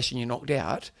have a crash and you're knocked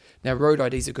out, now road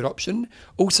ID is a good option.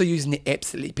 Also using the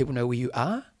apps that let people know where you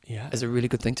are is a really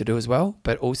good thing to do as well.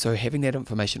 But also having that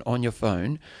information on your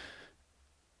phone.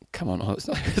 Come on, it's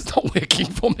not working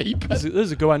for me. But This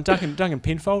is a good one. Duncan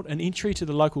Penfold, an entry to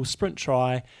the local sprint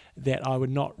try that I would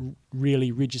not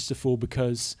really register for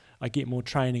because I get more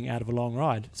training out of a long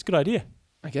ride. It's a good idea.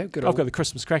 okay, good. I've got the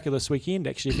Christmas cracker this weekend,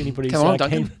 actually, if anybody's Come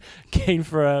on, keen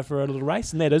for a little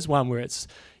race. And that is one where it's,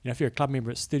 if you're a club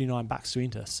member, it's $39 to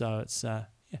enter. So it's,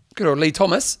 Good old Lee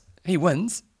Thomas. He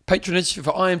wins. Patronage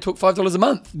for I Am Talk $5 a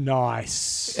month.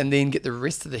 Nice. And then get the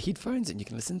rest of the headphones and you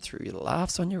can listen through your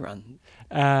laughs on your run.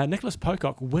 Nicholas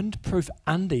Pocock, windproof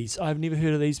undies. I've never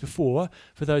heard of these before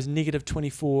for those negative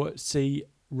 24C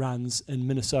runs in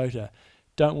Minnesota.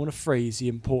 Don't want to freeze the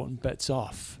important bits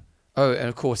off. Oh, and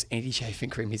of course, anti-chafing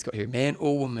cream he's got here. Man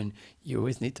or woman, you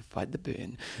always need to fight the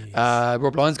burn. Yes.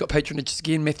 Rob Lyons got patronage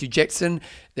again. Matthew Jackson,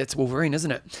 that's Wolverine,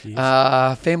 isn't it?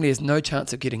 Yes. Family has no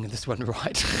chance of getting this one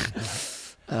right.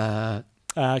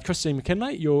 Christine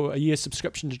McKinley, a year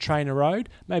subscription to Trainer Road,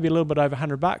 maybe a little bit over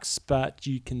 $100, but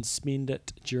you can spend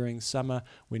it during summer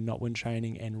when not wind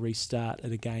training and restart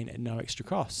it again at no extra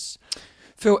costs.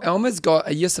 Phil Elmer's got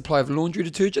a year supply of laundry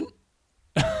detergent.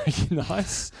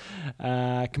 Nice.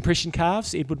 Compression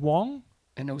calves, Edward Wong.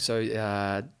 And also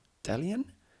Dalian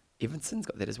Evanson's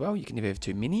got that as well. You can never have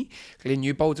too many. Glenn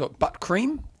Newbold's got butt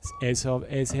cream. As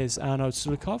has Arnold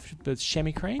Sulikov, but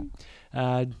chamois cream.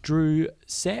 Drew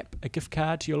Sapp, a gift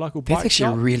card to your local bike That's actually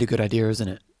shop. a really good idea, isn't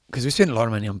it? Because we spend a lot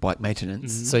of money on bike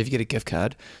maintenance. So if you get a gift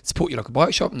card, support your local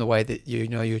bike shop in the way that your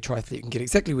triathlete can get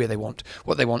exactly what they want.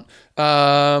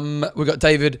 We've got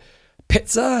David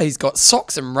Petzer. He's got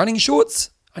socks and running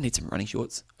shorts. I need some running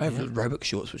shorts. I have aerobic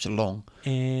shorts, which are long.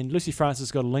 And Lucy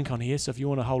Francis got a link on here, so if you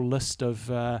want a whole list of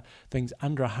things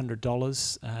under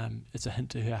 $100, it's a hint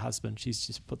to her husband. She's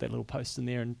just put that little post in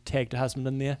there and tagged her husband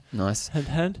in there. Nice. Hint,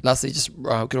 hint. Lastly, just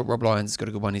good old Rob Lyons has got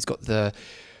a good one. He's got the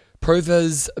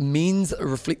Prova's Men's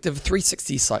Reflective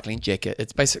 360 cycling jacket.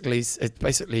 It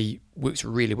basically works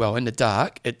really well in the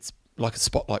dark. It's like a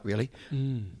spotlight, really,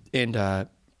 and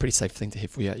pretty safe thing to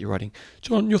have for you out your riding.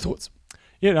 John, your thoughts?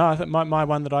 Yeah, no, I think my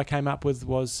one that I came up with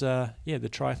was the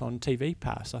Triathlon TV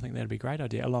pass. I think that'd be a great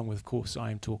idea, along with, of course,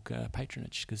 I Am Talk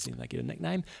patronage, because then they get a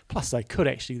nickname. Plus, they could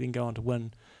actually then go on to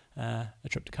win a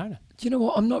trip to Kona. Do you know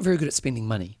what? I'm not very good at spending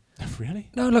money.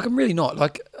 Really? No, I'm really not.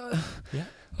 Like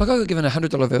I got given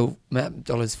 $100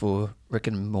 dollars for Rick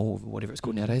and Morty, whatever it's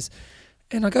called nowadays,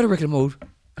 and I go to Rick and Morty,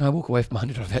 and I walk away from a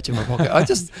 $100 voucher in my pocket. I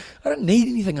don't need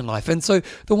anything in life. And so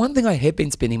the one thing I have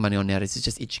been spending money on nowadays is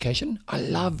just education. I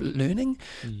love learning.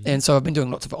 And so I've been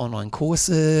doing lots of online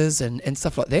courses and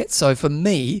stuff like that. So for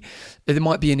me, there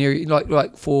might be an area,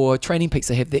 like for Training Peaks,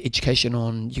 they have their education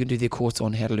on, you can do their course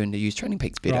on how to learn to use Training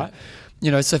Peaks better. Right. You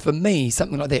know, so for me,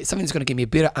 something like that, something that's going to give me a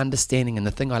better understanding in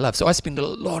the thing I love. So I spend a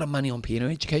lot of money on piano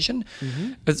education.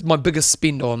 It's my biggest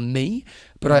spend on me,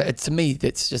 but to me,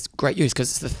 that's just great use because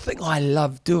it's the thing I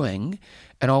love doing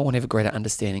and I want to have a greater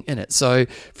understanding in it. So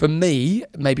for me,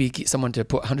 maybe get someone to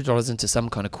put $100 into some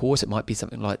kind of course. It might be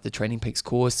something like the Training Peaks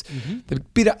course. The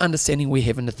better understanding we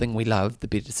have in the thing we love, the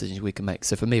better decisions we can make.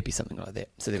 So for me, it'd be something like that.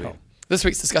 So there we go. This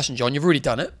week's discussion, John, you've already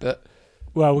done it, but...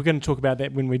 Well, we're going to talk about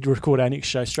that when we record our next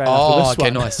show straight after this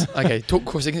one. Oh, okay, nice. Okay,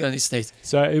 talk for a second. I need to sneeze.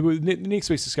 So next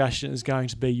week's discussion is going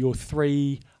to be your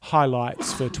 3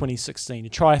 highlights for 2016, the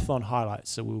triathlon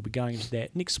highlights. So we'll be going into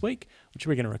that next week, which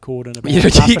we're going to record in about You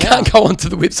half an can't hour. go onto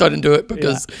the website and do it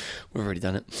because we've already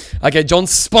done it. Okay,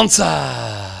 John's sponsor.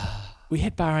 We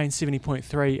had Bahrain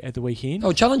 70.3 at the weekend.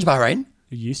 Oh, Challenge Bahrain.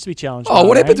 It used to be challenged. Oh,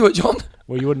 what Bahrain. happened to it, John?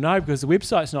 Well, you wouldn't know because the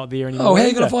website's not there anymore. Oh, how are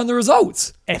you going to find the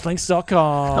results?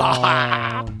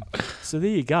 Athlinks.com. So there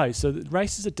you go. So the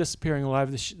races are disappearing all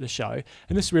over the show,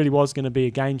 and this really was going to be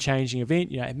a game-changing event.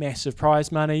 You know, massive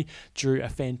prize money, drew a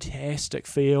fantastic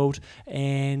field,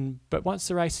 but once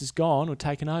the race is gone or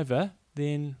taken over,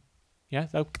 then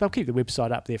they'll keep the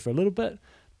website up there for a little bit,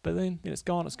 but then it's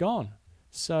gone. It's gone.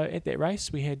 So at that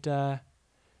race, we had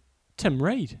Tim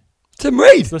Reed. Tim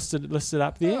Reed. It's listed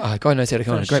up there. Oh, guy knows how to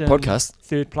come on a great podcast.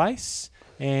 3rd place.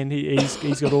 And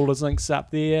he's got all his links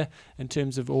up there in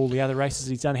terms of all the other races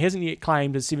he's done. He hasn't yet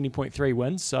claimed his 70.3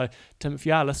 wins. So, Tim, if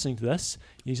you are listening to this,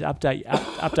 you need to update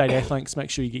Athlinks.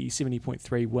 Make sure you get your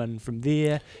 70.3 win from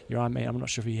there. Your Ironman, I'm not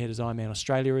sure if he had his Ironman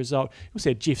Australia result. He also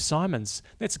had Jeff Simons.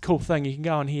 That's a cool thing. You can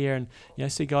go on here and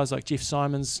see guys like Jeff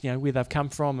Simons, where they've come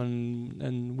from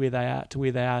and where they are to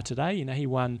where they are today. He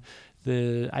won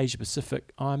the Asia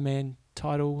Pacific Ironman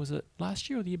title, was it last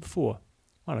year or the year before?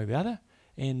 One or the other.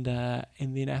 And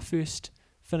then our first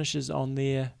finishes on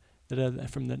there that are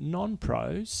from the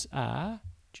non-pros are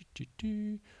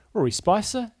Rory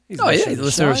Spicer. He's the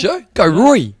listener of the show. Go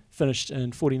Rory. Finished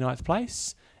in 49th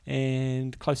place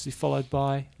and closely followed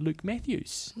by Luke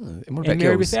Matthews. And what about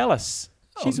Mary girls? Beth Ellis.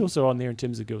 She's also on there in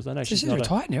terms of girls. I know she's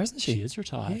retired now, isn't she? She is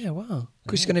retired. Yeah, wow.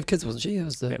 Because she's going to have kids, wasn't she?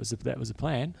 That was the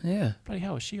plan. Yeah. Bloody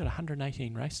hell, she got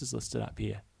 118 races listed up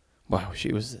here. Wow,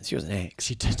 she was an ex.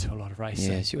 She did do a lot of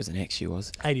racing. Yeah, she was an ex, she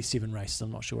was. 87 races,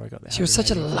 I'm not sure where I got that. She was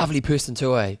such a lovely person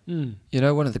too, eh? Mm.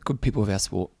 One of the good people of our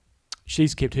sport.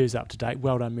 She's kept hers up to date.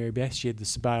 Well done, Mary Beth. She had the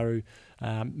Subaru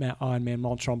Ironman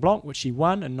Mont Tremblant, which she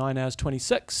won in 9 hours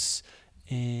 26.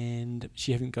 And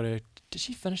she hasn't got her... Did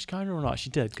she finish Kona or not? She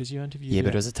did, because you interviewed her. Yeah,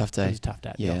 but it was a tough day. It was a tough day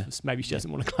at the Yeah. office. Maybe she doesn't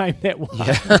want to claim that one.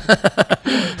 Yeah.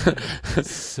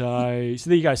 So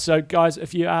there you go. So, guys,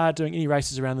 if you are doing any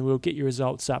races around the world, get your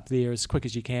results up there as quick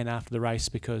as you can after the race,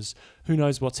 because who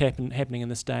knows what's happening in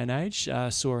this day and age.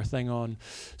 Saw a thing on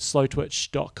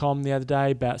slowtwitch.com the other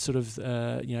day about sort of,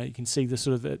 you can see the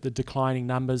sort of the declining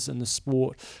numbers in the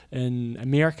sport in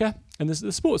America. And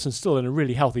the sport's still in a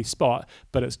really healthy spot,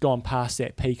 but it's gone past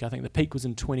that peak. I think the peak was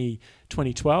in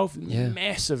 2012. Yeah.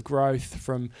 Massive growth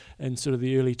in sort of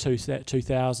the early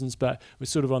 2000s, but we're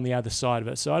sort of on the other side of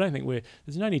it. So I don't think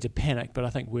there's no need to panic, but I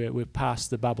think we're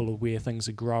past the bubble of where things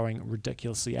are growing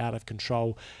ridiculously out of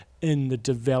control in the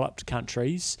developed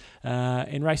countries.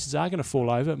 And races are going to fall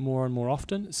over more and more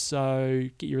often. So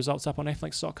get your results up on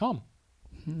athlinks.com.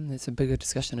 That's a bigger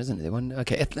discussion, isn't it? That one.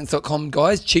 Okay, athlinks.com,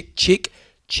 guys. Check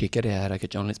it out. Okay,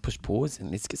 John, let's push pause and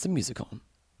let's get some music on.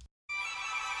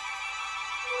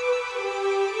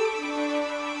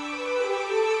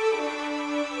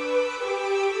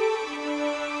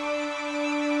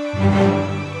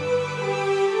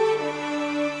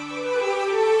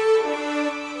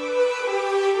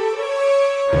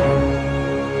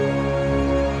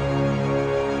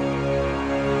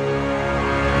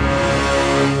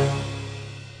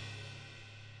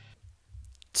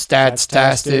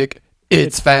 Statstastic.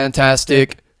 It's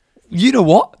fantastic. You know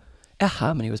what? Our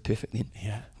harmony was perfect then.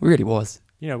 Yeah. It really was.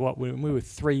 You know what? When we were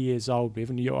 3 years old,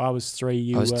 Bevan, I was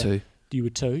 3. I was 2. You were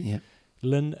 2. Yeah.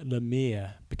 Lynn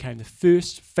Lemire became the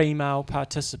first female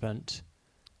participant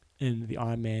in the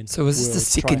Ironman. So was this the World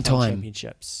second Triathlon time?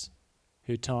 Championships.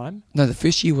 Her time? No, the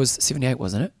first year was 78,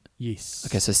 wasn't it? Yes.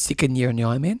 Okay, so second year in the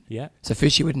Ironman? Yeah. So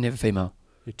first year we didn't have a female.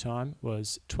 Her time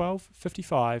was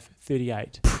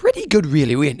 12:55:38. Pretty good,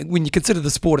 really, when you consider the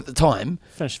sport at the time.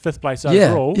 Finished 5th place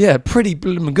overall. Yeah, pretty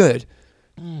blooming good.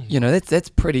 That's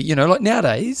pretty, like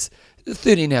nowadays,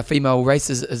 13-hour female race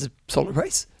is a solid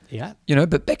race. Yeah.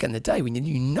 But back in the day when you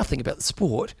knew nothing about the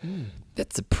sport,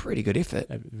 that's a pretty good effort.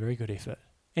 A very good effort.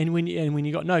 And when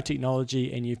you got no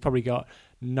technology and you've probably got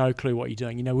no clue what you're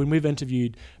doing, when we've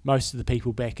interviewed most of the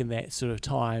people back in that sort of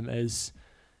time, is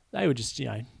they were just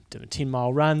doing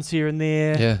 10-mile runs here and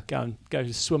there, go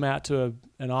to swim out to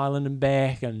an island and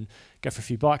back, and go for a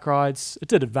few bike rides. It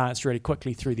did advance really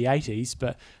quickly through the 80s,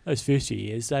 but those first few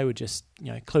years they were just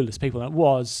clueless people. And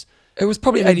it was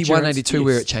probably 81, 82 yes.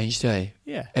 where it changed,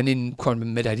 Yeah. And then kind of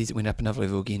mid-80s it went up another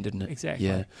level again, didn't it? Exactly.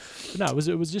 Yeah. But no,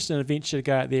 it was just an adventure to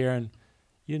go out there, and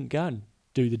you didn't go and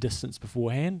do the distance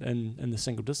beforehand and in the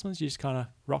single distance. You just kind of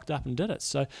rocked up and did it.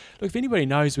 So, look, if anybody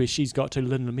knows where she's got to,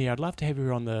 Lynn Lemire, I'd love to have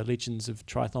her on the Legends of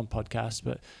Triathlon podcast,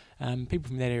 but people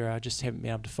from that era I just haven't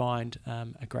been able to find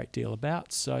a great deal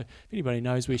about. So if anybody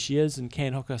knows where she is and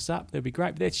can hook us up, that'd be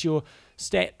great. But that's your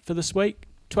stat for this week.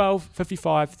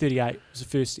 12:55:38 was the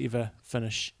first ever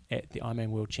finish at the Ironman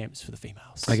World Champs for the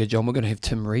females. Okay, John, we're going to have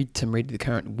Tim Reed. Tim Reed, the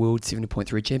current World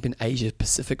 70.3 champion, Asia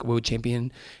Pacific World Champion,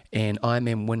 and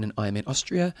Ironman win in Ironman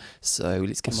Austria. So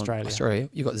let's get him on Australia.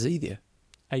 You got Z there.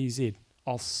 AUZ.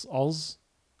 Oz.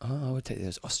 Oh, I would take that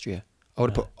as Austria. I would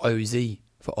have put OZ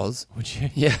for Oz. Would you?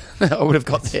 Yeah, I would have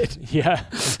got that. Yeah.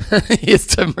 Yes,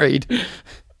 Tim Reed.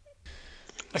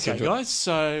 Okay, guys.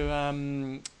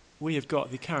 So we have got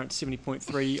the current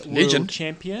 70.3 Legend world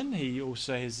champion. He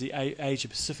also has the Asia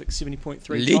Pacific 70.3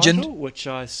 Legend title, which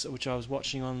I was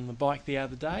watching on the bike the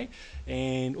other day,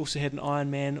 and also had an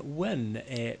Ironman win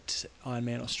at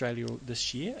Ironman Australia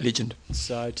this year. Legend.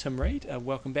 So Tim Reed,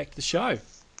 welcome back to the show.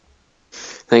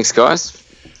 Thanks, guys.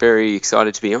 Very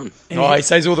excited to be on. He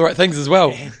says all the right things as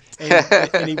well.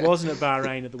 And he wasn't at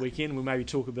Bahrain at the weekend. We'll maybe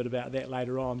talk a bit about that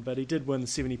later on, but he did win the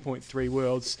 70.3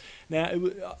 Worlds. Now,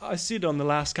 I said on the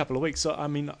last couple of weeks, I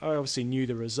obviously knew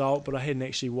the result, but I hadn't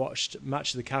actually watched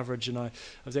much of the coverage, and I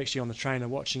was actually on the trainer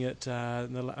watching it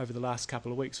over the last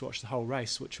couple of weeks, watched the whole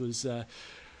race, which was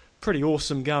pretty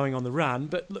awesome going on the run.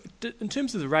 But look, in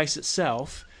terms of the race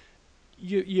itself,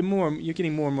 you're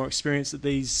getting more and more experience at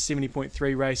these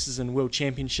 70.3 races and world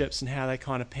championships and how they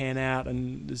kind of pan out,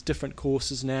 and there's different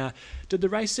courses now. Did the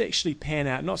race actually pan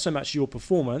out, not so much your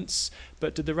performance,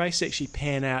 but did the race actually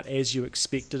pan out as you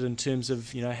expected in terms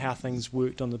of how things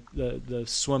worked on the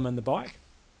swim and the bike?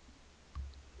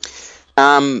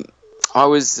 I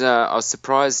was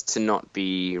surprised to not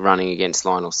be running against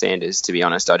Lionel Sanders, to be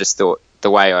honest. I just thought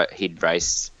the way he'd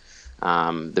raced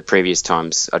the previous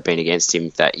times I'd been against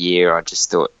him that year, I just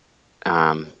thought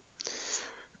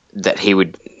that he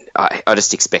would. I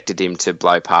just expected him to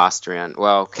blow past around.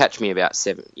 Well, catch me about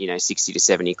 60 to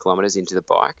 70 kilometres into the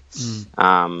bike.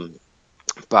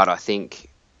 But I think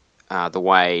the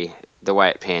way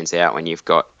it pans out when you've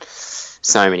got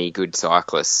so many good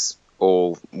cyclists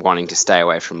all wanting to stay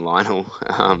away from Lionel,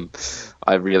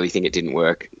 I really think it didn't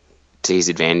work to his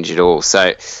advantage at all.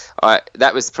 So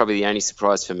that was probably the only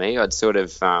surprise for me. I'd sort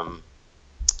of,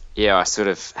 I sort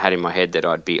of had in my head that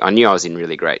I knew I was in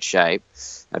really great shape.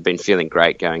 I'd been feeling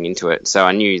great going into it. So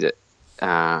I knew that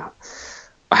I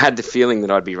had the feeling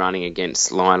that I'd be running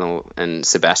against Lionel and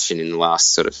Sebastian in the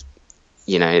last sort of,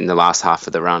 in the last half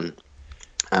of the run.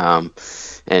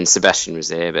 And Sebastian was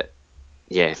there, but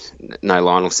yeah, no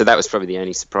Lionel. So that was probably the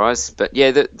only surprise. But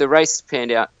yeah, the race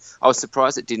panned out. I was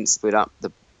surprised it didn't split up.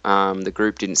 The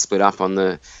group didn't split up on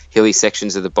the hilly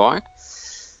sections of the bike.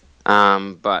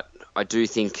 But I do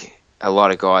think a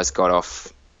lot of guys got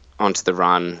off onto the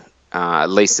run at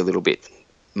least a little bit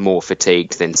more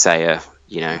fatigued than, say,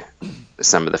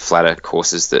 some of the flatter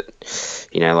courses that,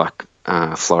 like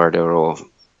Florida, or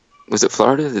was it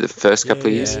Florida the first couple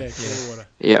of years? Yeah, Clearwater.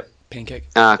 Yep.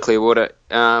 Pancake. Clearwater.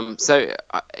 So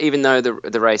even though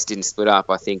the race didn't split up,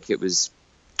 I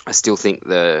still think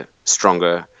the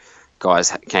stronger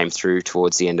guys came through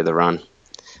towards the end of the run.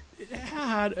 How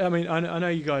hard? I mean, I know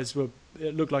you guys were.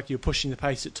 It looked like you were pushing the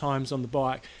pace at times on the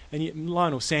bike, and yet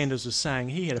Lionel Sanders was saying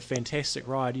he had a fantastic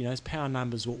ride. His power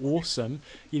numbers were awesome,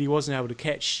 yet he wasn't able to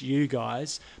catch you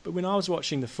guys. But when I was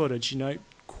watching the footage,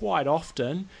 quite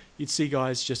often you'd see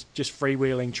guys just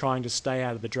freewheeling, trying to stay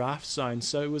out of the draft zone.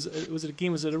 So was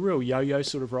it a real yo-yo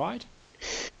sort of ride?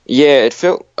 Yeah, it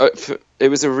felt. It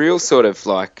was a real sort of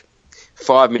like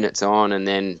 5 minutes on, and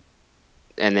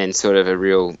then sort of a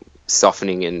real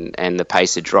softening, and the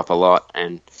pace would drop a lot,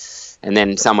 and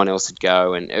then someone else would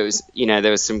go, and it was,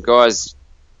 there was some guys,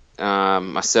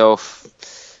 myself,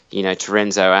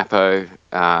 Terenzo Apo,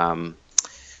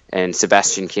 and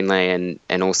Sebastian Kinley,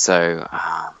 and also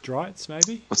Dreitz,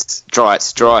 maybe.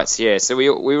 Dreitz, yeah. So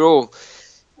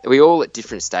we all at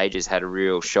different stages had a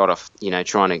real shot off,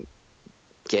 trying to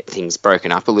get things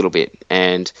broken up a little bit,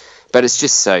 but it's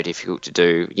just so difficult to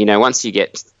do. Once you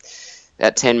get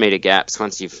at 10-meter gaps,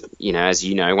 once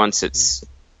once it's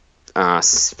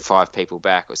 5 people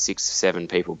back or 6 or 7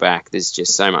 people back, there's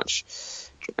just so much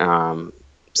of an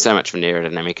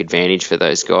aerodynamic advantage for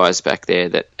those guys back there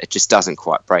that it just doesn't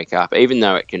quite break up. Even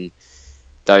though it can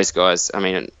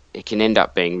end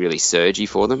up being really surgy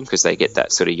for them because they get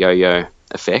that sort of yo-yo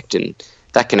effect, and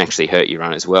that can actually hurt your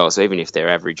run as well. So even if their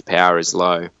average power is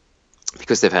low,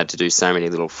 because they've had to do so many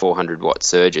little 400-watt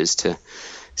surges to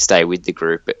stay with the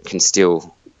group, it can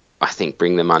still, I think,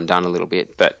 bring them undone a little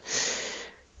bit. But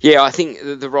yeah, I think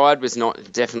the ride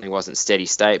definitely wasn't steady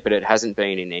state, but it hasn't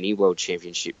been in any World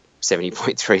Championship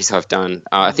 70.3s I've done.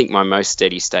 I think my most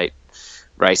steady state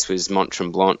race was Mont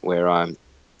Tremblant, where I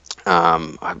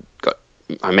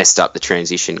messed up the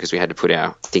transition because we had to put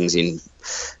our things in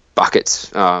buckets,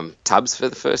 tubs for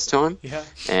the first time. Yeah.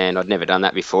 And I'd never done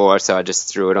that before, so I just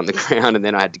threw it on the ground and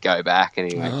then I had to go back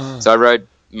anyway. So I rode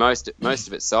most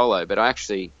of it solo, but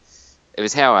it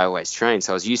was how I always trained.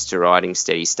 So I was used to riding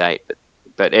steady state,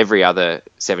 but every other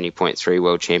 70.3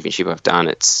 World Championship I've done,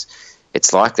 it's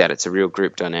like that. It's a real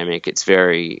group dynamic.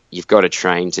 You've got to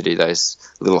train to do those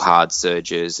little hard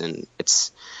surges, and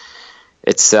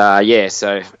so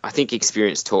I think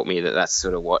experience taught me that that's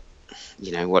sort of what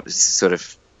sort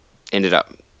of ended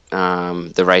up,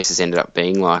 the races ended up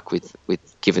being like with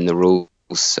given the rules.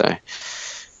 So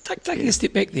taking a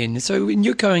step back then. So when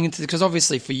you're going into, because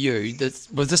obviously for you,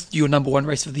 was this your number one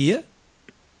race of the year?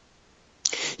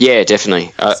 Yeah,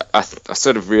 definitely. I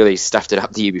sort of really stuffed it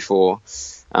up the year before,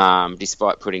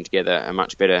 despite putting together a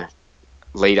much better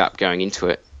lead up going into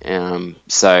it.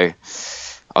 So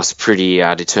I was pretty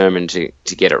determined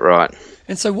to get it right.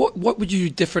 And so what would you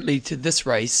do differently to this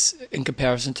race in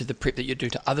comparison to the prep that you do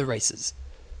to other races?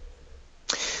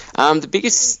 The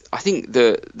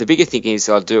bigger thing is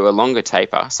I'll do a longer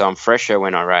taper, so I'm fresher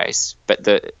when I race, but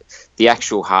the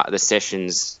actual the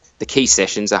sessions, the key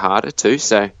sessions are harder too.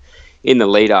 So in the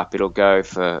lead up, it'll go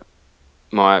for,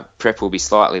 my prep will be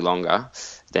slightly longer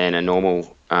than a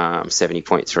normal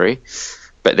 70.3,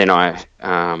 but then I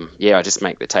just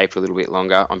make the taper a little bit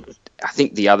longer. I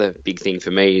think the other big thing for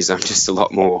me is I'm just a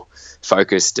lot more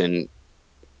focused and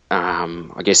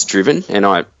I guess driven, and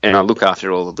I look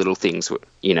after all the little things,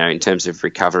 in terms of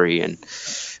recovery, and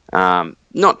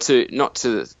not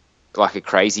to like a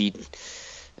crazy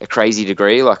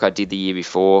degree like I did the year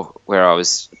before, where I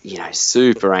was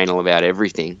super anal about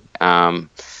everything. I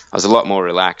was a lot more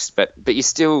relaxed, but you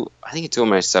still, I think it's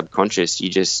almost subconscious.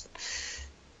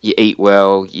 You eat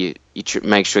well, you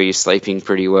make sure you're sleeping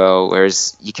pretty well,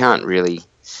 whereas you can't really.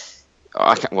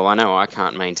 I know I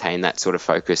can't maintain that sort of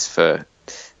focus for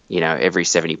every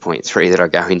 70.3 that I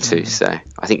go into. So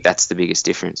I think that's the biggest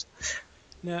difference.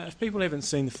 Now, if people haven't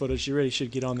seen the footage, you really should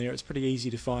get on there. It's pretty easy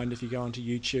to find if you go onto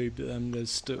YouTube.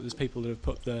 There's people that have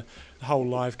put the whole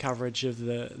live coverage of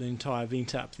the entire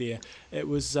event up there. It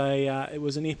was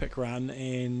an epic run,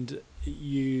 and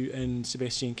you and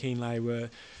Sebastian Kienle were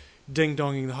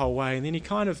ding-donging the whole way, and then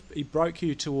he broke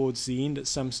you towards the end at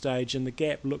some stage, and the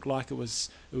gap looked like it was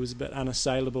a bit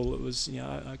unassailable. It was,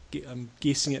 I'm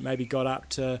guessing it maybe got up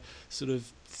to sort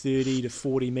of 30 to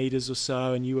 40 metres or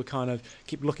so, and you were kind of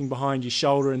kept looking behind your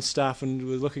shoulder and stuff, and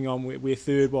were looking on where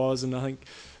third was, and I think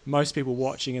most people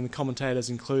watching, and the commentators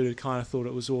included, kind of thought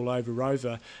it was all over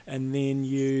Rover, and then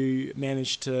you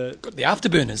managed to Got the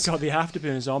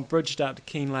afterburners on, bridged up to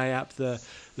Kienle up the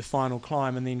final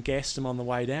climb, and then gassed him on the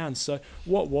way down. So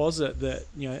what was it that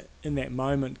in that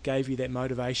moment gave you that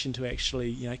motivation to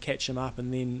actually catch him up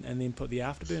and then put the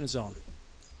afterburners on?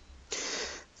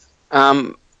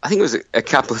 I think it was a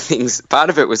couple of things. Part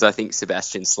of it was, I think,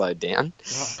 Sebastian slowed down.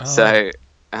 Oh. So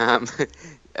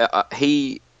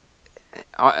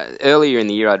earlier in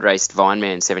the year I'd raced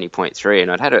Vineman 70.3,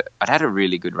 and I'd had a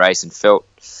really good race and felt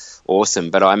awesome,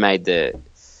 but I made the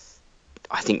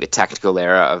tactical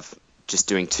error of just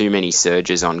doing too many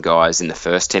surges on guys in the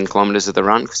first 10 kilometres of the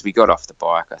run, because we got off the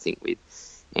bike, I think, with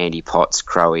Andy Potts,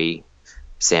 Crowe,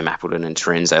 Sam Appleton and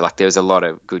Terenzo. Like, there was a lot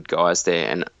of good guys there,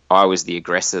 and I was the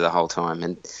aggressor the whole time.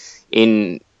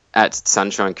 And at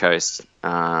Sunshine Coast,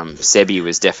 Sebi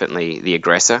was definitely the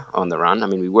aggressor on the run. I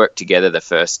mean, we worked together the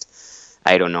first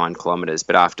 8 or 9 kilometres,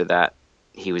 but after that,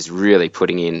 he was really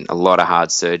putting in a lot of hard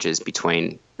surges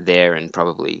between there and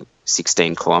probably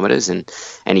 16 kilometres, and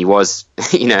he was,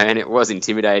 and it was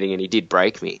intimidating, and he did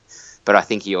break me, but I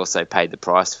think he also paid the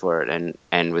price for it,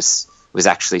 and was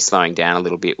actually slowing down a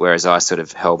little bit, whereas I sort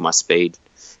of held my speed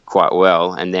quite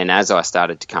well. And then as I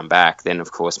started to come back, then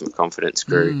of course my confidence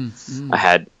grew. I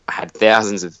had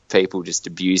thousands of people just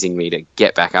abusing me to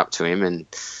get back up to him,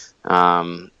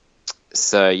 and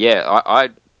so yeah, I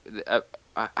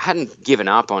hadn't given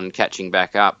up on catching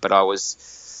back up, but I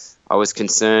was I was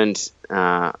concerned.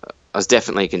 I was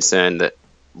definitely concerned that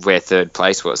where third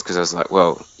place was, because I was like,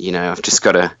 well, I've just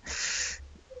got to.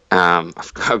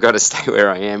 I've got to stay where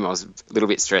I am. I was a little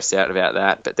bit stressed out about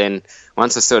that. But then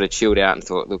once I sort of chilled out and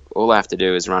thought, look, all I have to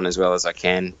do is run as well as I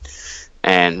can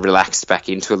and relaxed back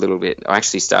into a little bit, I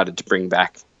actually started to bring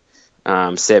back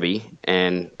Sebi.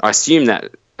 And I assume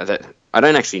that I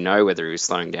don't actually know whether he was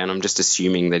slowing down. I'm just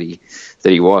assuming that he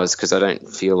was, because I don't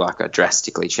feel like I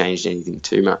drastically changed anything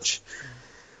too much.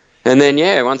 And then,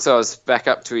 once I was back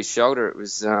up to his shoulder, it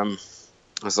was I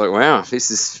was like, wow,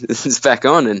 this is back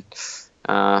on. And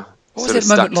what was that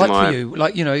moment like for you?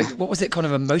 Like, what was that kind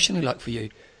of emotionally like for you?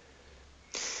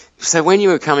 So when you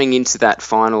were coming into that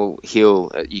final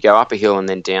hill, you go up a hill and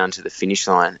then down to the finish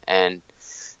line, and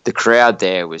the crowd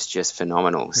there was just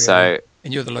phenomenal. Really? So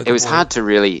and you're the local it was boy. hard to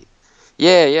really,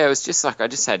 it was just like I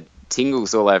just had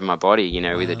tingles all over my body,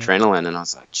 with adrenaline, and I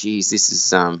was like, geez,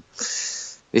 this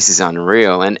is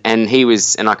unreal. And he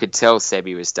was, and I could tell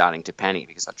Sebi was starting to panic,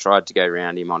 because I tried to go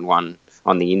around him on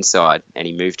the inside, and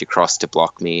he moved across to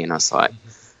block me, and I was like,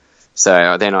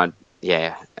 so then and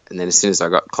then as soon as I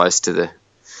got close to the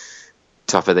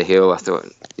top of the hill, I thought,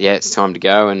 it's time to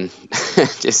go, and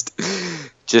just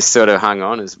sort of hung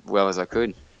on as well as I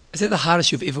could. Is that the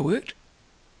hardest you've ever worked?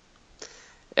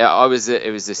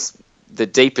 It was the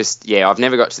deepest. I've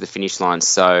never got to the finish line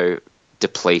so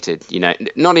depleted.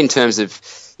 Not in terms of,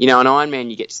 an Ironman,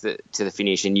 you get to the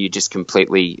finish and you're just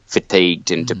completely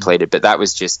fatigued and depleted, but that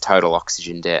was just total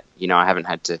oxygen debt. I haven't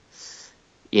had to,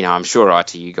 I'm sure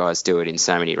you guys do it in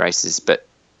so many races, but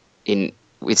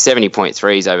with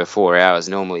 70.3s over 4 hours,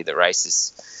 normally the race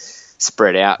is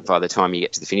spread out by the time you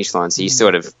get to the finish line. So you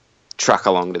sort of truck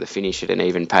along to the finish at an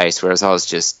even pace, whereas I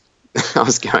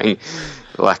was going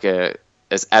like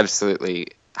as absolutely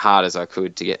hard as I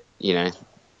could to get,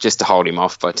 just to hold him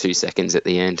off by 2 seconds at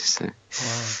the end. So. Wow.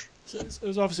 So it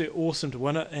was obviously awesome to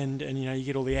win it, and you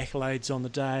get all the accolades on the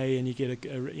day, and you get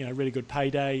a really good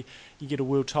payday, you get a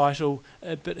world title.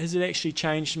 But has it actually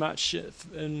changed much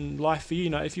in life for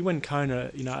you? If you win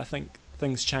Kona, I think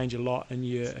things change a lot, and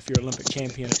if you're Olympic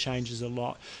champion, it changes a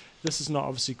lot. This is not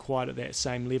obviously quite at that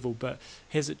same level, but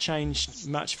has it changed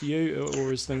much for you, or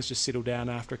has things just settled down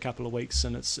after a couple of weeks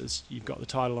and it's you've got the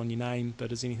title on your name, but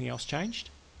has anything else changed?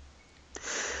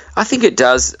 I think it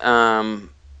does.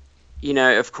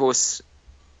 Of course,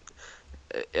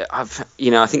 I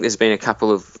think there's been a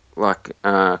couple of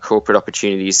corporate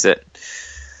opportunities that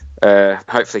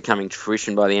hopefully coming to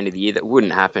fruition by the end of the year that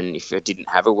wouldn't happen if I didn't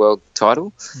have a world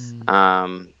title.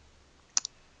 But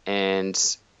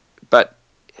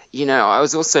I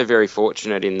was also very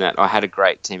fortunate in that I had a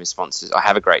great team of sponsors. I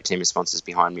have a great team of sponsors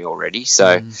behind me already.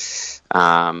 So,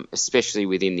 especially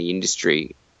within the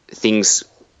industry, things,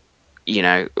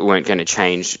 weren't going to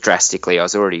change drastically. I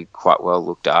was already quite well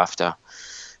looked after.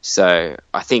 So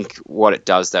I think what it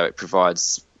does, though, it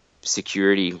provides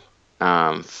security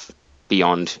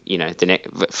beyond,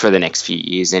 for the next few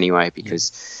years anyway,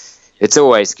 because it's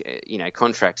always,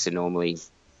 contracts are normally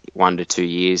 1 to 2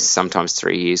 years, sometimes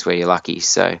 3 years where you're lucky.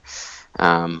 So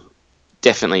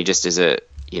definitely just as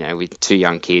with 2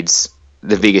 young kids,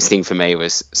 the biggest thing for me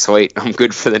was, sweet, I'm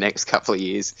good for the next couple of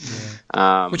years.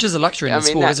 Yeah. Which is a luxury in the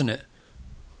sport, isn't it?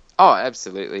 Oh,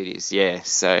 absolutely it is, yeah.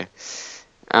 So,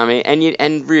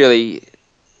 and really,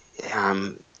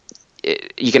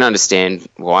 you can understand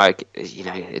why,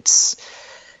 it's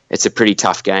a pretty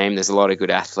tough game. There's a lot of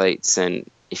good athletes, and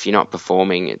if you're not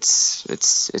performing, it's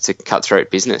a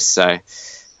cutthroat business. So,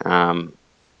 even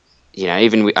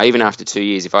after 2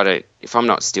 years, if I'm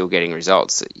not still getting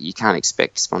results, you can't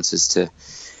expect sponsors to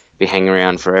be hanging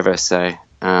around forever. So,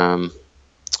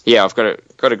 I've got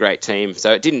a great team.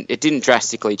 So it didn't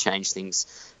drastically change things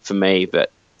for me,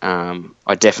 but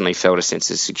I definitely felt a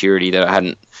sense of security that I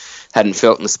hadn't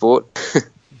felt in the sport.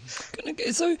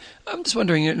 So I'm just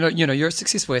wondering, you're a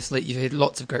successful athlete. You've had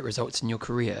lots of great results in your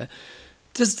career.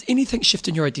 Does anything shift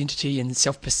in your identity and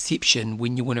self-perception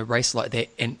when you win a race like that,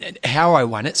 and how I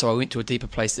won it? So I went to a deeper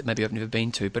place that maybe I've never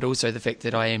been to, but also the fact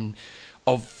that I am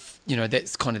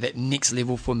that's kind of that next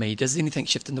level for me. Does anything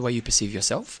shift in the way you perceive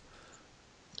yourself?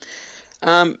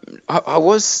 I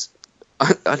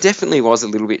definitely was a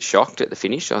little bit shocked at the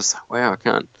finish. I was like, wow, I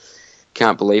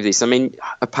can't believe this. I mean,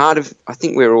 I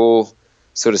think we're all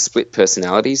sort of split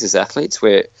personalities as athletes.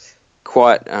 We're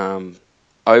quite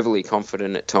overly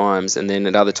confident at times, and then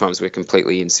at other times we're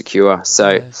completely insecure.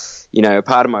 So, a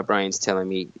part of my brain's telling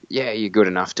me, yeah, you're good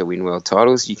enough to win world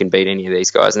titles. You can beat any of these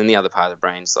guys. And then the other part of the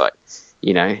brain's like,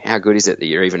 how good is it that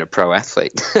you're even a pro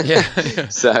athlete? Yeah.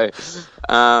 So,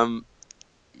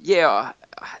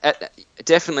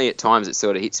 definitely at times it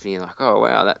sort of hits me like, oh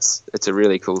wow, that's a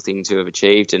really cool thing to have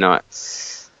achieved, and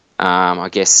I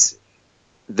guess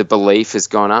the belief has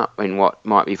gone up in what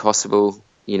might be possible,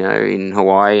 you know, in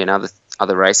Hawaii and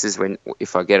other races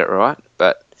if I get it right.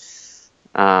 But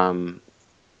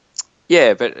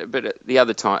yeah, but the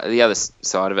other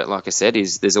side of it, like I said,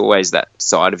 is there's always that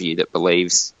side of you that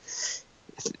believes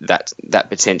that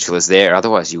potential is there.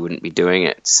 Otherwise, you wouldn't be doing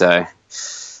it. So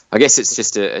I guess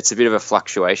it's a bit of a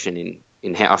fluctuation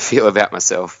in how I feel about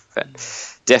myself. But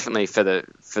definitely for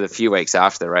the few weeks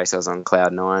after the race, I was on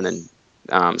cloud nine, and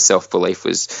self-belief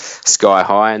was sky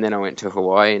high. And then I went to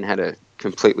Hawaii and had a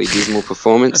completely dismal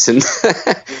performance, and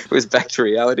it was back to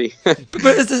reality. but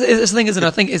the thing is, and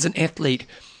I think as an athlete,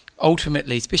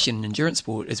 ultimately, especially in endurance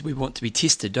sport, is we want to be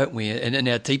tested, don't we? And in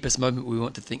our deepest moment, we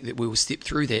want to think that we will step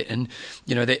through that. And,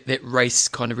 you know, that race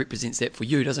kind of represents that for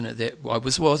you, doesn't it? That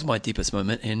was my deepest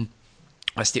moment, and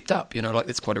I stepped up, you know, like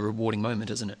that's quite a rewarding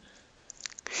moment, isn't it?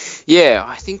 Yeah,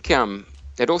 I think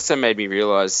it also made me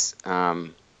realise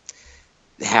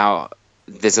how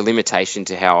there's a limitation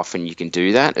to how often you can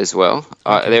do that as well.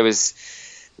 Okay.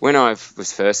 When I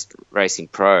was first racing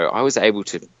pro, I was able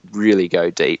to really go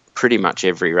deep pretty much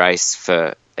every race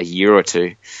for a year or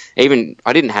two. Even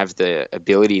I didn't have the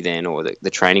ability then or the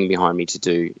training behind me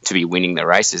to be winning the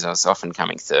races. I was often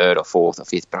coming third or fourth or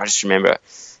fifth, but I just remember at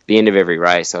the end of every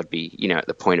race, I'd be, you know, at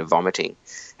the point of vomiting.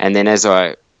 And then as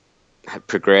I had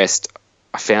progressed,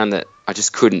 I found that I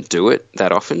just couldn't do it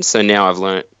that often. So now I've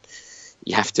learnt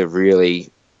you have to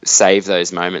really save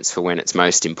those moments for when it's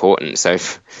most important. So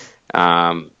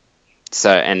So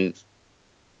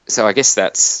I guess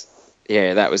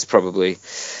that was probably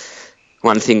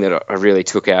one thing that I really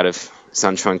took out of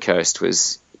Sunshine Coast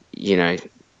was, you know,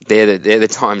 they're the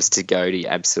times to go to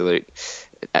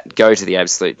the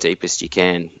absolute deepest you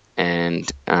can,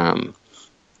 and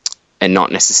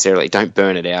not necessarily don't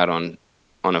burn it out on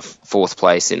a fourth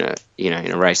place in a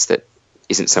race that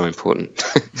isn't so important.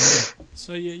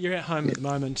 So you're at home at the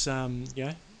moment,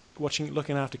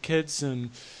 looking after kids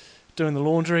and doing the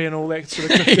laundry and all that sort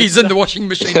of stuff. He's in the washing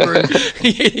machine room.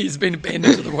 He's been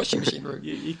abandoned to the washing machine room.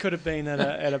 You could have been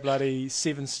at a bloody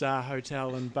 7-star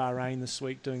hotel in Bahrain this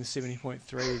week doing the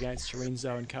 70.3 against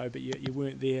Lorenzo and co, but you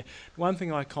weren't there. One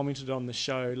thing I commented on the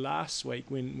show last week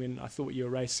when I thought you were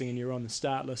racing and you were on the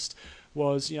start list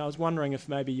was, I was wondering if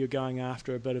maybe you're going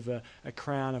after a bit of a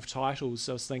crown of titles.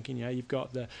 So I was thinking, you've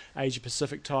got the Asia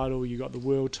Pacific title, you've got the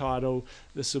world title,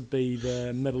 this would be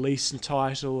the Middle Eastern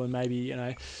title, and maybe,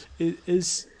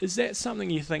 is that something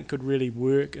you think could really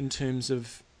work in terms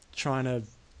of trying to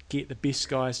get the best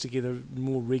guys together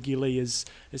more regularly, is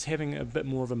having a bit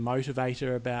more of a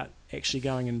motivator about actually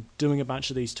going and doing a bunch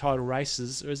of these title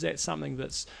races, or is that something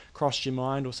that's crossed your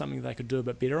mind or something they could do a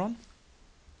bit better on?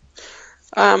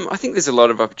 I think there's a lot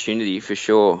of opportunity for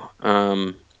sure.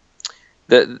 The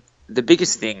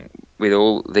biggest thing with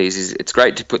all these is it's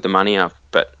great to put the money up,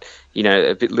 but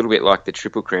a little bit like the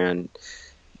Triple Crown,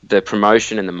 the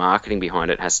promotion and the marketing behind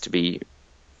it has to be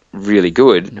really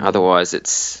good. Otherwise,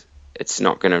 it's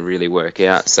not going to really work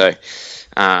out. So,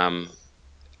 I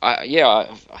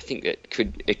think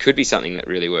it could be something that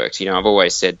really works. I've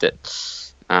always said that.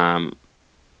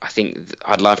 I think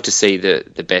I'd love to see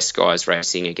the best guys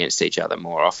racing against each other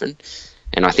more often,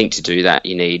 and I think to do that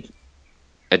you need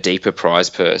a deeper prize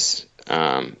purse.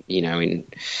 In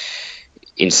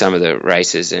some of the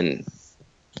races, and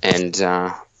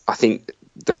I think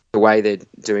the way they're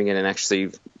doing it and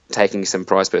actually taking some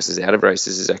prize purses out of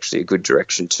races is actually a good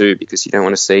direction too, because you don't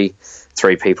want to see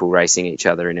 3 people racing each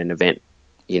other in an event.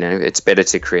 It's better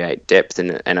to create depth and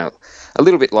a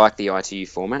little bit like the ITU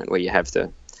format where you have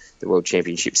the World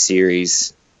Championship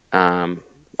Series. I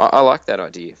like that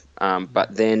idea.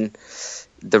 But then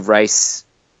the race,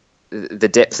 the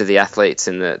depth of the athletes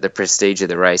and the prestige of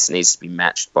the race needs to be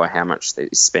matched by how much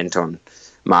is spent on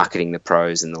marketing the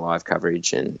pros and the live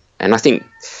coverage. And I think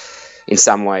in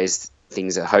some ways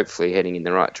things are hopefully heading in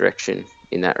the right direction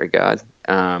in that regard.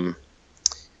 I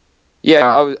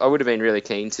would have been really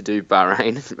keen to do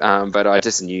Bahrain, but I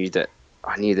just knew that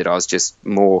I was just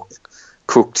more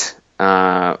cooked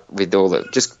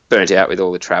with just burnt out with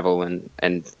all the travel,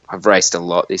 and I've raced a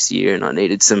lot this year, and I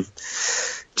needed some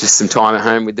time at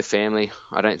home with the family.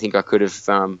 I don't think I could have.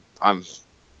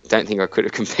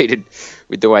 Competed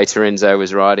with the way Lorenzo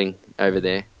was riding over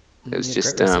there. It was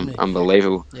just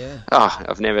unbelievable. Yeah. Oh,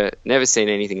 I've never seen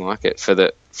anything like it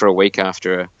for a week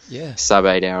after a sub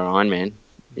 8 hour Ironman.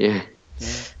 Yeah.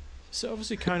 So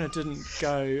obviously Kona didn't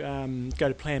go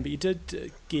to plan, but you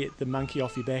did get the monkey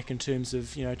off your back in terms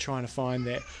of trying to find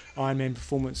that Ironman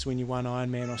performance when you won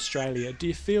Ironman Australia. Do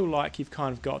you feel like you've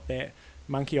kind of got that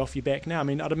monkey off your back now? I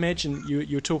mean, I'd imagine you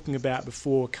were talking about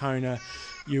before Kona,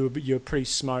 you were pretty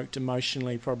smoked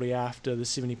emotionally probably after the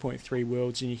 70.3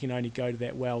 Worlds, and you can only go to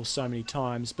that well so many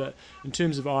times. But in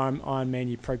terms of Ironman,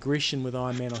 your progression with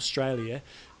Ironman Australia,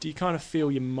 do you kind of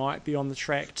feel you might be on the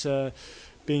track to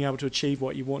being able to achieve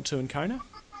what you want to in Kona?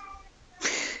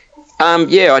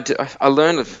 Yeah, I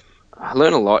learned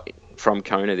a lot from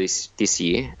Kona this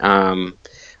year. I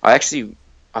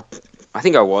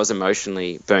think I was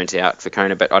emotionally burnt out for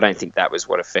Kona, but I don't think that was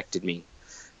what affected me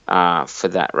for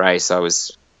that race. I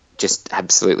was just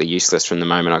absolutely useless from the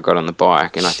moment I got on the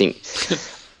bike, and I think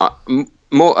a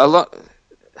lot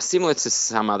similar to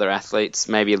some other athletes,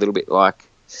 maybe a little bit like,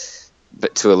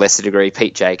 but to a lesser degree,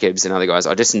 Pete Jacobs and other guys.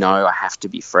 I just know I have to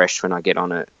be fresh when I get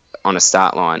on a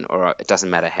start line, or it doesn't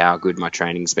matter how good my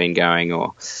training's been going,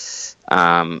 or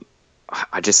I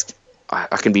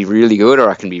can be really good or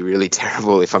I can be really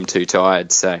terrible if I'm too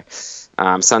tired. So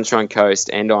Sunshine Coast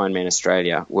and Ironman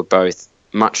Australia were both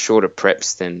much shorter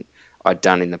preps than I'd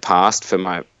done in the past for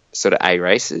my sort of A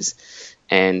races,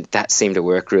 and that seemed to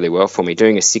work really well for me,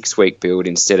 doing a 6-week build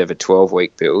instead of a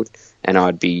 12-week build, and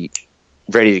I'd be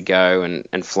ready to go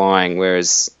and flying,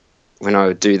 whereas when I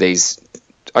would do these,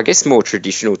 I guess, more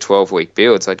traditional 12-week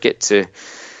builds, I'd get to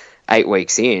 8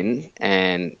 weeks in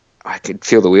and I could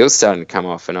feel the wheels starting to come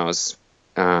off, and I was,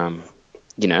 and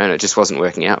it just wasn't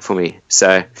working out for me.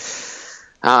 So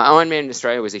Ironman in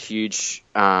Australia was a huge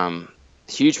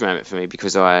moment for me,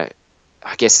 because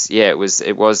I guess, it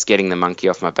was getting the monkey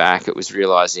off my back. It was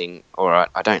realizing, all right,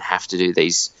 I don't have to do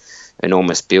these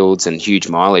enormous builds and huge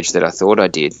mileage that I thought I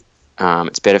did.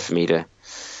 It's better for me to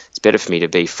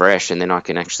be fresh, and then I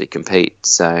can actually compete.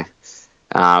 So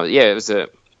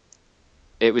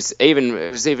it was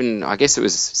even I guess it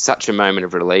was such a moment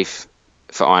of relief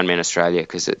for Ironman Australia,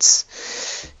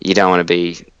 because you don't want to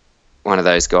be one of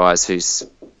those guys who's,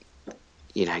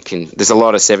 there's a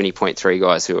lot of 70.3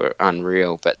 guys who are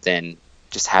unreal, but then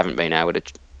just haven't been able to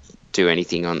do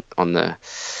anything on the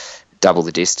double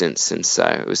the distance. And so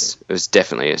it was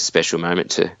definitely a special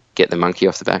moment to get the monkey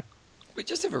off the back. We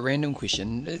just have a random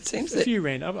question. It seems a few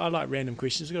random. I like random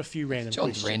questions. We've got a few random John's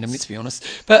questions. random, let's be honest.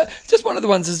 But just one of the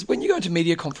ones is, when you go into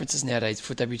media conferences nowadays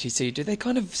for WTC, do they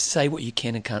kind of say what you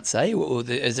can and can't say, or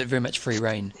is it very much free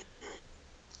reign?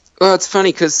 Well, it's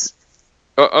funny because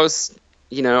I was,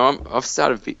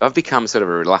 I've become sort of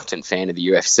a reluctant fan of the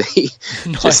UFC.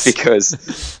 Nice. Just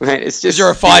because, man, it's just,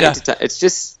 you're a fighter. It's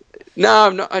just, no,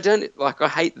 I'm not. I don't like. I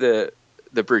hate the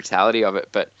brutality of it,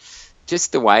 but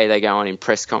just the way they go on in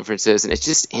press conferences, and it's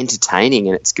just entertaining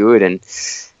and it's good. And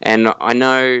I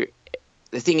know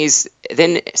the thing is,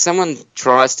 then someone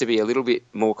tries to be a little bit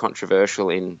more controversial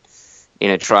in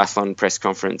a triathlon press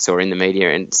conference or in the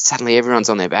media, and suddenly everyone's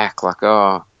on their back, like,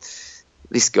 oh,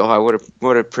 this guy,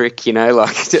 what a prick,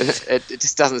 like it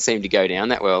just doesn't seem to go down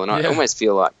that well. And I almost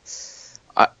feel like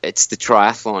it's the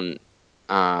triathlon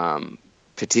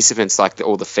participants, like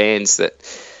all the fans, that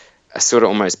are sort of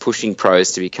almost pushing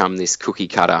pros to become this cookie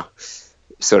cutter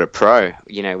sort of pro,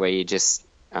 where you're just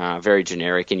very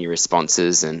generic in your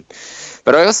responses.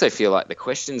 But I also feel like the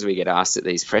questions we get asked at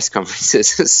these press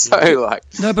conferences are so like...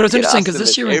 No, but it's interesting because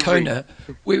this year in Kona,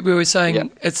 we were saying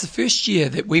it's the first year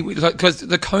that we because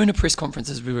the Kona press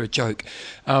conferences, we were a joke.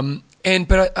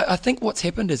 But I think what's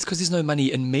happened is, because there's no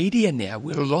money in media now,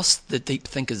 we've lost the deep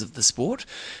thinkers of the sport.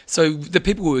 So the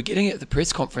people who were getting it at the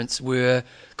press conference were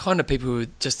kind of people who were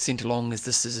just sent along as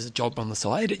this is a job on the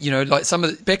side. Like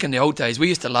back in the old days, we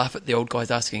used to laugh at the old guys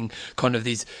asking kind of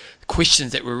these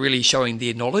questions that were really showing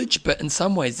their knowledge. But in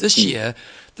some ways this year,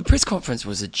 the press conference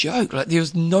was a joke. Like, there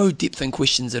was no depth in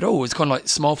questions at all. It was kind of like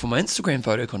smile for my Instagram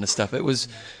photo kind of stuff. It was,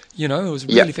 it was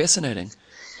really fascinating.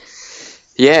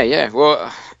 Yeah.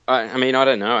 Well, I mean, I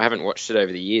don't know. I haven't watched it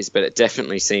over the years, but it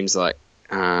definitely seems like,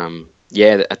 at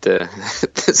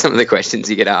some of the questions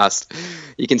you get asked,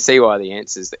 you can see why the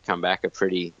answers that come back are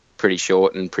pretty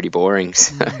short and pretty boring.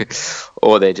 So,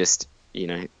 or they're just,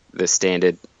 the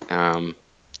standard,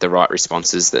 the right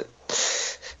responses that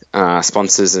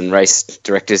sponsors and race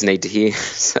directors need to hear.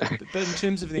 So, but in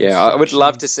terms of the I would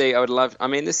love to see. I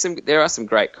mean, there are some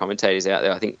great commentators out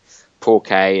there. I think Paul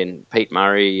Kay and Pete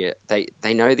Murray,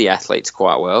 they know the athletes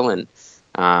quite well, and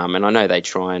I know they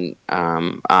try and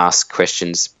ask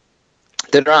questions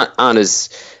that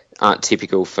aren't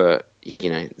typical for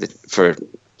for a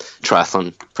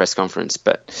triathlon press conference.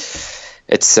 But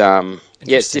it's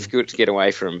it's difficult to get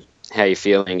away from how you're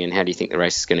feeling and how do you think the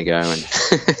race is going to go.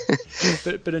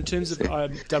 And but in terms of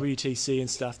WTC and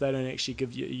stuff, they don't actually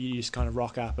give you just kind of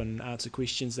rock up and answer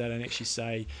questions. They don't actually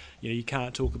say, you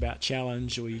can't talk about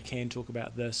challenge, or you can talk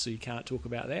about this, or you can't talk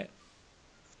about that.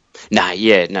 No,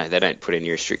 they don't put any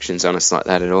restrictions on us like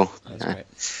that at all. That's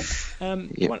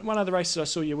great. Yep. One other race that I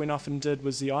saw you went off and did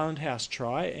was the Island House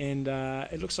Try, and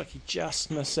it looks like you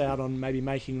just missed out on maybe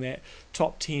making that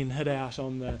top 10 hit out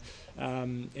on the,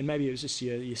 and maybe it was just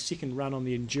your second run on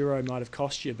the Enduro might have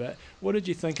cost you. But what did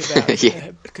you think about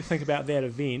think about that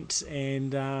event?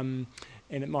 And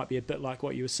it might be a bit like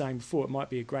what you were saying before. It might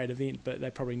be a great event, but they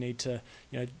probably need to,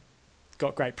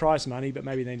 got great prize money, but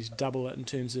maybe they need to double it in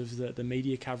terms of the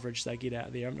media coverage they get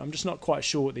out there. I'm just not quite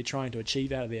sure what they're trying to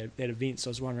achieve out of that event, so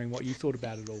I was wondering what you thought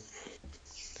about it all.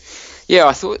 Yeah,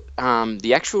 I thought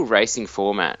the actual racing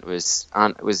format was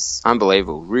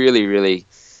unbelievable. Really, really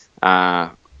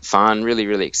fun, really,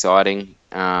 really exciting.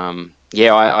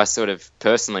 I sort of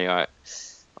personally, I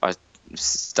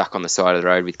stuck on the side of the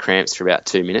road with cramps for about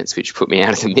 2 minutes, which put me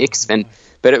out of the mix.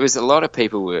 But it was a lot of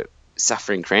people were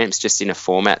suffering cramps just in a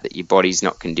format that your body's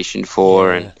not conditioned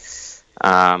for. Yeah.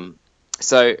 And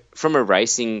so from a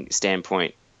racing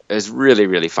standpoint, it was really,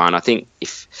 really fun. I think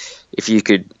if you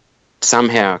could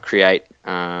somehow create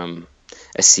a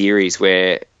series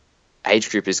where age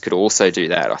groupers could also do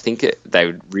that, I think they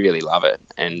would really love it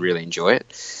and really enjoy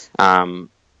it.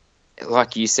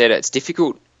 Like you said, it's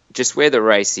difficult just where the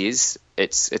race is.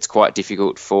 It's quite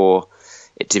difficult for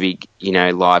it to be,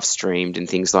 live streamed and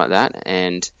things like that.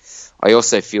 And I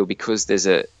also feel because there's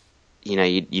you're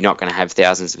not going to have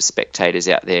thousands of spectators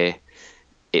out there,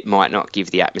 it might not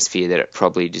give the atmosphere that it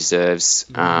probably deserves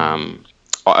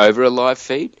over a live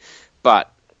feed.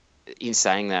 But in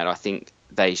saying that, I think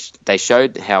they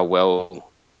showed how well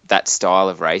that style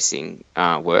of racing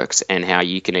works, and how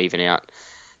you can even out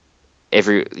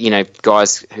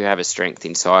guys who have a strength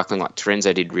in cycling, like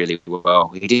Terenzo did really well.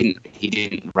 He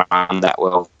didn't run that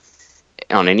well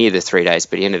on any of the 3 days,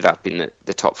 but he ended up in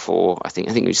the top four. I think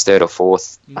he was third or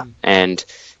fourth, and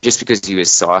just because he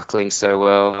was cycling so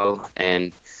well,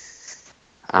 and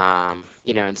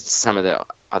and some of the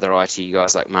other IT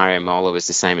guys like Mario Mola was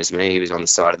the same as me. He was on the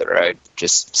side of the road,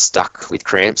 just stuck with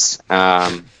cramps,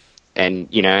 and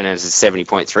as a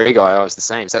 70.3 guy, I was the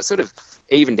same. So it sort of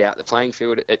evened out the playing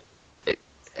field. It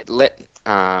let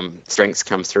strengths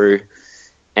come through,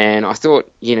 and I thought,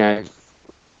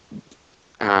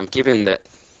 given that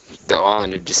the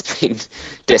island had just been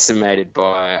decimated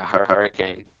by a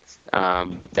hurricane,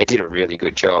 they did a really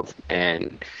good job.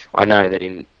 And I know that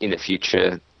in the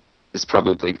future,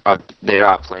 there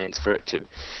are plans for it to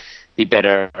be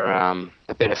better,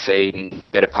 a better feed and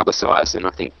better publicised. And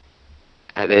I think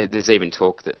there's even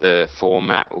talk that the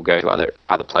format will go to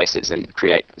other places and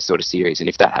create a sort of series. And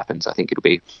if that happens, I think it'll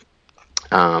be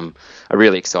a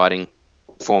really exciting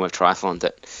form of triathlon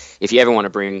that if you ever want to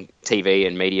bring TV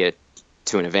and media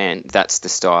to an event, that's the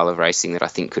style of racing that I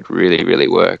think could really, really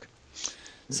work.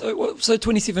 So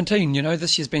 2017,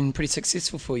 this year's been pretty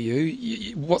successful for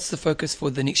you. What's the focus for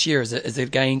the next year? Is it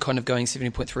again kind of going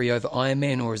 70.3 over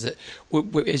Ironman, or is it,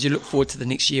 as you look forward to the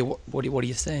next year, what are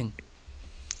you seeing?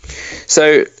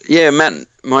 So,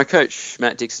 my coach,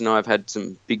 Matt Dixon, and I have had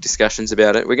some big discussions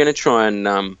about it. We're going to try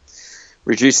and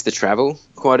reduce the travel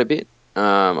quite a bit.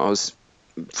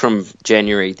 From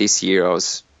January this year, I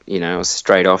was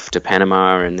straight off to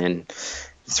Panama, and then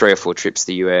 3 or 4 trips to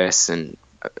the US, and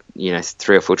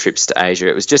 3 or 4 trips to Asia.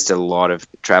 It was just a lot of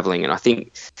traveling, and I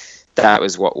think that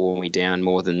was what wore me down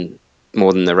more than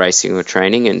the racing or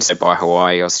training. And so by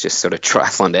Hawaii, I was just sort of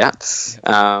triathloned out.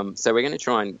 So we're going to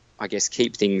try and, I guess,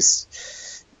 keep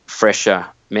things fresher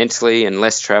mentally and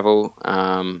less travel,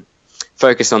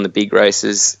 focus on the big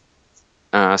races.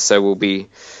 So we'll be,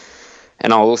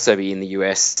 and I'll also be in the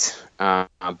US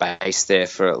based there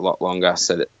for a lot longer,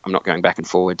 so that I'm not going back and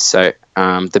forward. So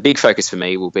the big focus for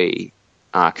me will be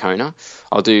Kona.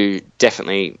 I'll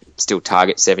definitely still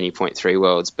target 70.3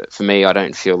 worlds, but for me, I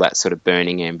don't feel that sort of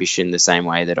burning ambition the same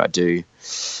way that I do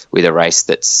with a race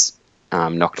that's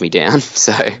knocked me down.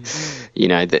 So,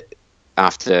 that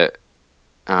after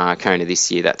Kona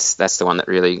this year, that's the one that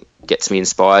really gets me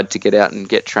inspired to get out and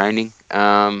get training.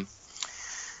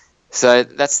 So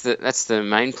that's the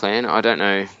main plan. I don't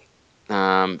know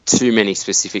too many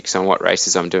specifics on what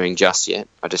races I'm doing just yet.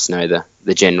 I just know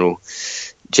the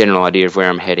general idea of where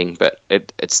I'm heading, but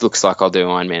it looks like I'll do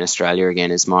Ironman Australia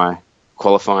again as my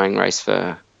qualifying race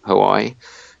for Hawaii,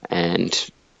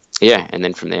 and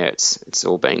then from there it's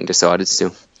all being decided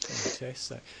still. Okay,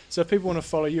 so if people want to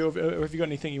follow you, or have you got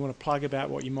anything you want to plug about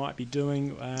what you might be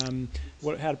doing?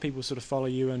 How do people sort of follow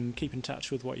you and keep in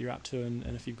touch with what you're up to, and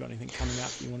if you've got anything coming up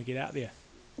that you want to get out there?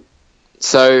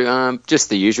 So just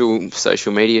the usual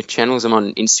social media channels. I'm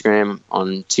on Instagram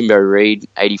on Timbo Reed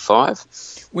 85.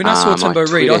 When I saw My Timbo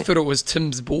Reed, I Twitter- thought it was Tim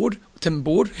Board. I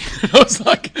was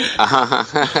like,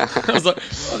 oh,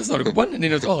 that's not a good one. And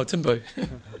then it was, oh, Timbo.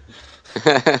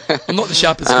 I'm not the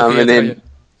sharpest cookie, and I tell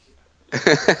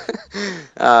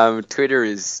then you. Twitter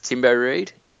is Timbo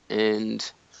Reed,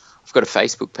 and I've got a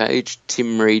Facebook page,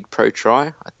 Tim Reed Pro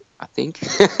Try. I think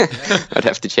I'd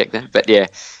have to check that, but yeah.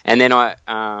 And then I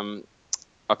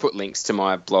put links to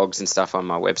my blogs and stuff on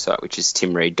my website, which is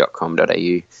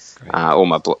timreed.com.au. All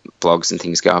my blogs and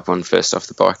things go up on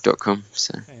firstoffthebike.com.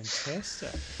 So Fantastic.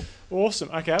 Awesome.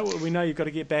 Okay, well, we know you've got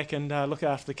to get back and look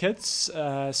after the kids.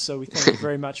 So we thank you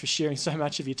very much for sharing so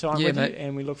much of your time with mate. you,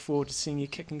 and we look forward to seeing you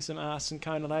kicking some ass in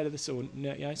Kona later this or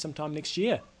sometime next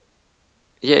year.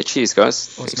 yeah, cheers, guys.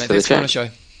 Awesome, Thanks mate. for the Thanks for coming on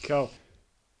chat. the show. Cool.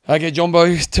 Okay,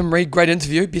 Jumbo, Tim Reed, great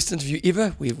interview. Best interview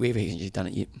ever. We haven't actually done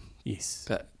it yet, Yes.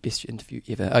 but best interview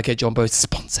ever. Okay, Jumbo,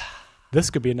 sponsor. This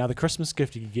could be another Christmas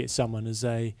gift you could get someone as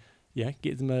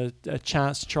get them a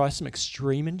chance to try some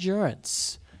extreme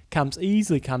endurance.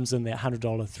 Easily comes in that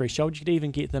 $100 threshold. You could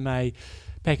even get them a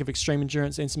pack of extreme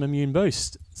endurance and some immune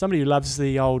boost. Somebody who loves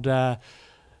the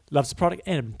product,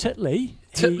 Adam Titley.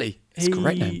 Titley, that's a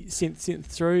great name. He sent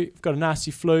through. Got a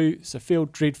nasty flu, so feel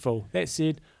dreadful. That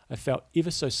said, I felt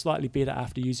ever so slightly better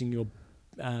after using your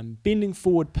bending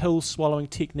forward pill swallowing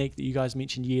technique that you guys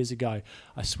mentioned years ago.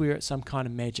 I swear it's some kind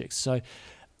of magic. So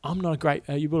I'm not a great,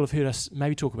 you will have heard us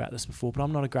maybe talk about this before, but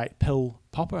I'm not a great pill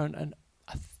popper. And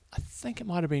I think it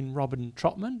might have been Robin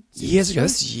Trotman. Years ago.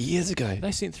 This is years ago.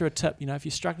 They sent through a tip, if you're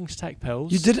struggling to take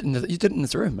pills. You did it in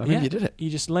this room. I mean, you did it. You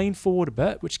just lean forward a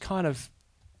bit, which kind of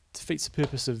defeats the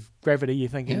purpose of gravity. You're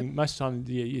thinking most of the time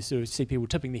you sort of see people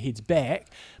tipping their heads back,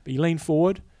 but you lean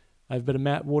forward, have a bit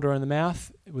of water in the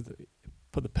mouth,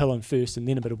 put the pill in first and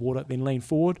then a bit of water, then lean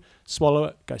forward, swallow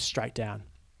it, go straight down.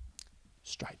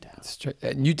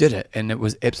 And you did it, and it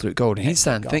was absolute gold. And he's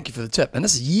saying, thank you for the tip. And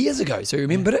this is years ago, so you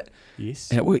remembered it? Yes.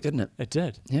 And it worked, didn't it? It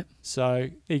did. Yep. So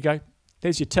there you go.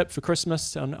 There's your tip for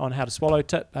Christmas on how to swallow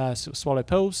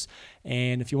pills.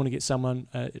 And if you want to get someone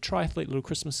a triathlete little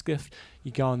Christmas gift,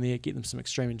 you go on there, get them some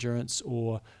extreme endurance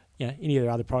or any of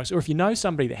their other products. Or if you know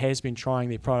somebody that has been trying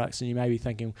their products and you may be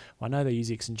thinking, well, I know they use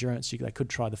X Endurance, they could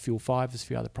try the Fuel 5, there's a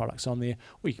few other products on there.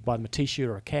 Or you could buy them a t-shirt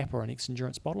or a cap or an X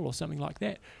Endurance bottle or something like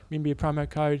that. Remember your promo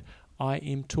code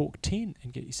IMTalk10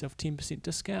 and get yourself 10%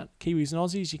 discount. Kiwis and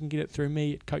Aussies, you can get it through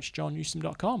me at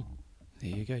coachjohnnewsom.com. There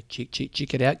you go.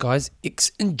 Check it out, guys.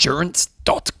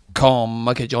 xendurance.com.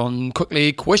 Okay, John,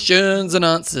 quickly, questions and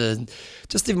answers.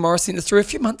 Just Stephen Morris sent this through a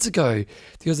few months ago.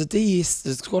 There was a DS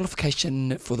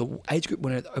disqualification for the age group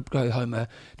winner at Oklahoma.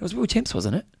 It was World Champs,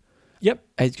 wasn't it? Yep.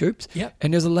 Age groups. Yep.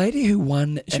 And there was a lady who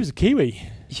won. She was a Kiwi.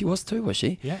 She was too, was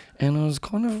she? Yeah. And I was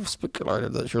kind of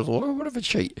speculated that she was a little bit of a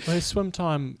cheat. Well, her swim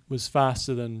time was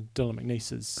faster than Dylan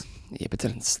McNeese's. Yeah, but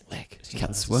didn't slack. She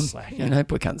can't No, swim. slack,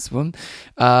 Boy can't swim.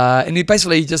 And he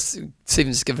basically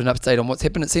Stephen's just given an update on what's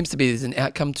happened. It seems to be there's an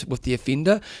outcome with the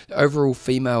offender, the overall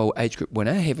female age group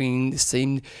winner, having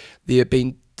seen there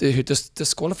been her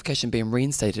disqualification being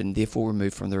reinstated and therefore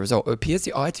removed from the result. It appears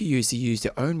the ITUC used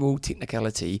their own rule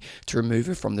technicality to remove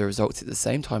her from the results, at the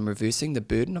same time reversing the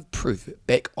burden of proof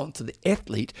back onto the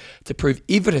athlete to prove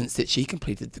evidence that she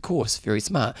completed the course. Very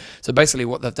smart. So basically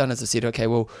what they've done is they said, okay,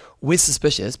 well, we're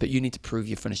suspicious, but you need to prove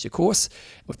you finished your course.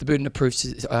 With the burden of proof,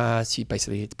 she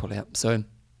basically had to pull out. So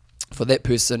for that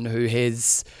person who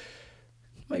has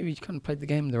maybe kind of played the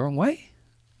game the wrong way,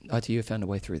 ITU found a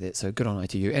way through that, so good on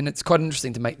ITU. And it's quite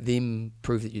interesting to make them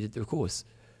prove that you did the course.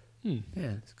 Yeah,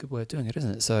 it's a good way of doing it,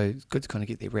 isn't it? So it's good to kind of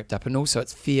get that wrapped up. And also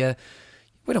it's fair.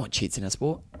 We don't want cheats in our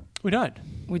sport. We don't.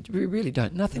 We really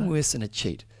don't. Nothing worse than a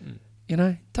cheat.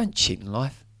 Don't cheat in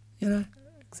life.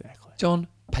 Exactly. John,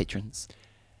 patrons.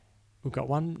 We've got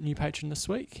one new patron this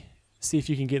week. See if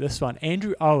you can get this one.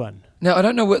 Andrew Owen. Now, I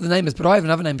don't know what the name is, but I have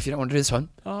another name if you don't want to do this one.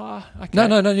 Oh, okay.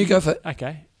 No, you go for it.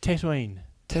 Okay. Tatooine.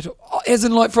 Tattoo. Oh, as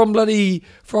in like from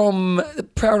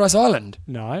Paradise Island.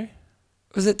 No.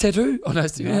 Was it Tattoo? Oh, no.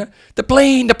 No. The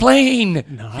plane. No.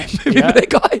 Remember that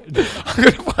guy? I'm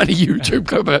going to find a YouTube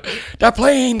clip of it. The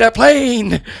plane.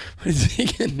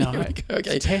 No.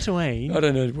 Okay. Tatooine I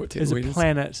don't know what is a Tatooine is.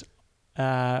 planet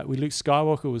where Luke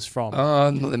Skywalker was from. Oh,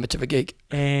 I'm not that much of a geek.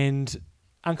 And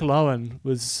Uncle Owen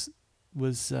was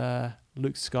Luke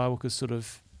Skywalker's sort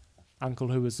of uncle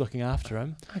who was looking after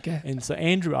him. Okay. And so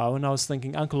Andrew Owen, I was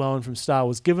thinking Uncle Owen from Star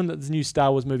Wars, given that the new Star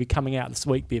Wars movie coming out this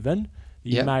week, Bevan,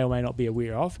 you may or may not be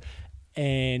aware of.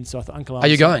 And so I thought Uncle Owen. Are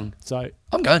you going? So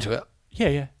I'm going to it.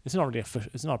 yeah. It's not really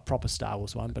it's not a proper Star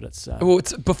Wars one, but it's Well,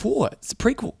 it's before. It's a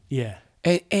prequel. yeah.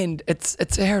 And it's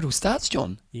how it all starts,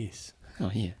 John. Yes. Oh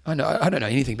yeah, I know. I don't know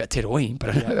anything about Tatooine, but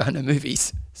I know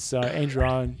movies. So Andrew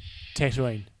Owen,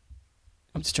 Tatooine.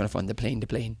 I'm just trying to find the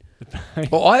plane.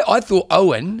 Well, I thought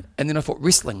Owen, and then I thought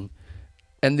wrestling,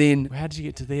 and then How did you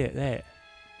get to that?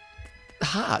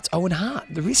 Hart, Owen Hart,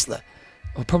 the wrestler.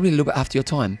 Well, probably a little bit after your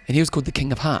time, and he was called the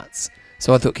King of Hearts.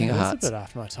 So I thought King of That's Hearts. a bit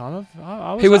after my time.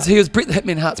 I He was Brett the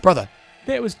Hitman Hart's brother.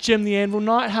 That was Jim the Anvil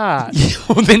Neidhart.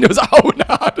 Well, then there was Owen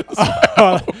Hart as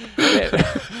well.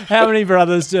 How many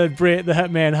brothers did Brett the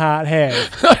Hitman Hart have?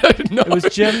 I don't know. It was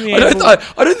Jim the I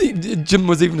Anvil. don't think Jim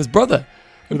was even his brother.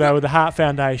 They were the Hart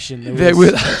Foundation. They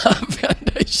were the Hart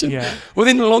Foundation. Yeah. Well,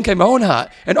 then along came Owen Hart.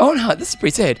 And Owen Hart, this is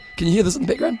pretty sad. Can you hear this in the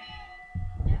background?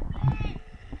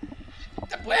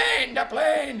 The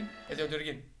plane. Let's do it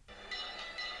again.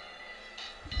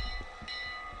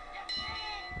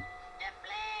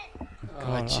 God,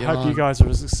 Oh, I hope you John. guys are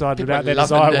as excited People about are that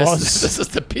as I loving was. This is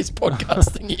the best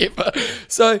podcasting ever.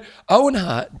 So Owen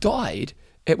Hart died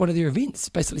at one of their events.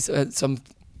 Basically, some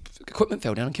equipment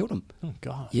fell down and killed him. Oh,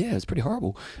 God. Yeah, it was pretty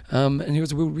horrible. And he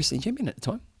was a world wrestling champion at the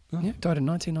time. Yeah, died in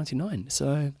 1999.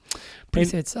 So pretty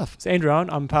sad stuff. So Andrew Owen,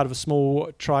 I'm part of a small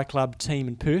tri-club team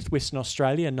in Perth, Western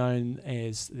Australia, known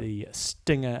as the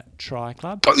Stinger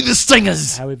Tri-Club. Go the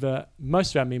Stingers! However,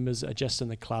 most of our members are just in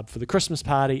the club for the Christmas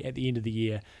party at the end of the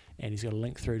year, and he's got a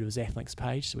link through to his Athlinks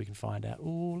page so we can find out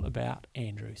all about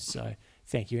Andrew. So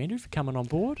thank you, Andrew, for coming on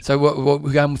board. So what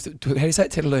we're going with, how do you say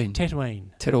it? Tatooine.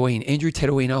 Tatooine. Andrew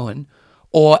Tatooine Owen.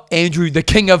 Or Andrew the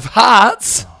King of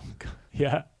Hearts.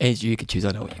 Yeah. Andrew, you could choose.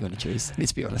 I know what you're going to choose.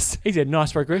 Let's be honest. He's had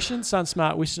nice progression. Sun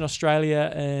Smart, Western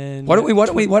Australia, and Why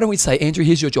don't we say, Andrew,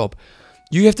 here's your job.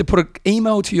 You have to put an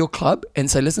email to your club and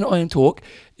say, listen to I Am Talk.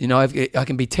 You know, I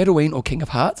can be Tatooine or King of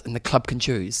Hearts, and the club can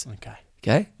choose. Okay.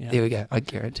 Okay? Yeah. There we go. I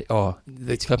guarantee. Oh,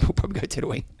 the club will probably go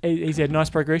Tatooine. He's had nice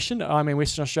progression. I'm in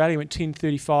Western Australia. He went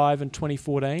 10:35 in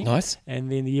 2014. Nice.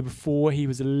 And then the year before, he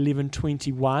was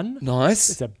 11:21. Nice.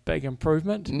 It's a big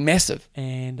improvement. Massive.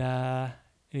 And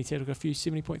he's had a few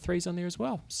 70.3s on there as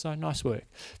well. So nice work.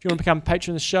 If you want to become a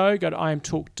patron of the show, go to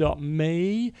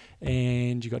iamtalk.me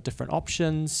and you've got different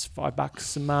options.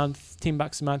 $5 a month,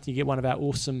 $10 a month. You get one of our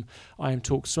awesome I Am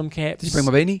Talk swim caps. Did you bring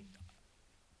my beanie?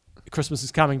 Christmas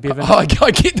is coming, Bevan. Oh, I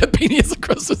get the beanie as a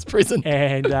Christmas present.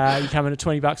 And you come in at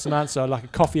 $20 a month, so like a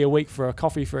coffee a week for a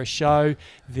coffee for a show.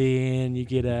 Then you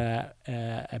get a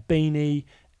beanie,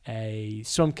 a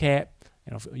swim cap,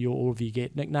 and all of you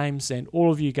get nicknames, and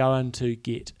all of you go in to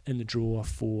get in the draw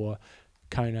for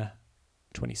Kona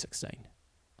 2016.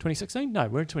 2016? No,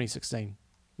 we're in 2016.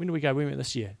 When did we go? We went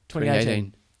this year.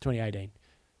 2018.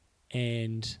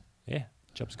 And yeah,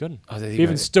 job's good. Oh, there you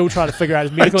Bevan's go. still trying to figure out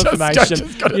his medical information.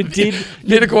 just got You it. did.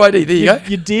 Medical ID, there you go.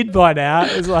 You did by now.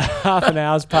 It was like half an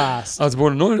hour's past. I was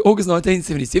born in August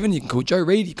 1977. You can call Joe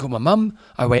Reed. You can call my mum.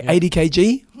 I weigh 80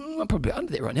 kg. I'm probably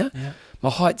under that right now. Yeah. My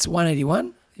height's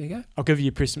 181. There you go. I'll give you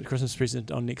a Christmas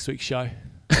present on next week's show.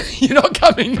 You're not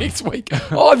coming next week.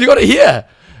 Oh, have you got it here?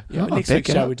 Yeah, Oh, but next back week's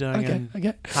it show up. we're doing in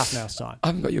Okay. half an hour's time. I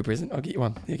haven't got you a present. I'll get you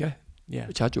one. There you go. Yeah.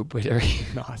 Recharge your battery.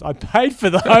 Nice. I paid for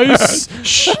those.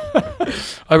 Shh.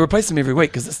 I replace them every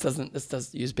week because this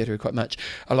does use battery quite much.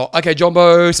 A lot. Okay,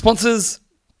 Jumbo sponsors.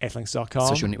 Athlinks.com.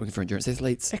 Social networking for endurance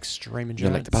athletes. Extreme You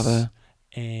Endurance. like the bubba.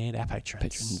 And our patrons.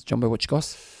 Patrons. Jumbo, what you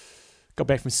cost? Got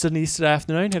back from Sydney yesterday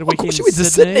afternoon. Had a Of weekend course you in went to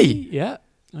Sydney. Sydney. Yeah.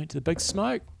 Went to the Big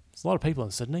Smoke. There's a lot of people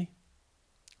in Sydney.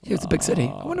 Yeah, it's a big city.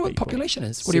 I wonder what the People. population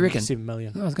is. What do you reckon? 7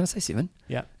 million. Oh, I was going to say 7.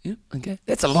 Yeah. Yeah, okay.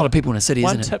 That's a lot of people in a city,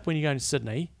 One isn't it? tip when you go to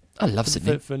Sydney, I love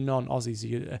Sydney. for non-Aussies,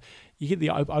 you get the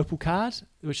Opal card,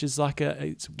 which is like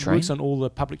it Train? works on all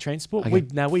the public transport. Okay.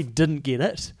 We didn't get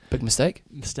it. Big mistake.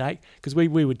 Mistake, because we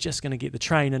were just going to get the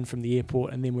train in from the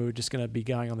airport, and then we were just going to be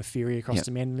going on the ferry across Yep.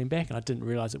 to Mandalay and back, and I didn't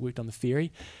realise it worked on the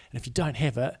ferry. And if you don't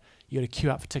have it, you got to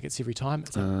queue up for tickets every time.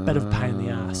 It's a bit of a pain in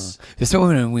the ass. There's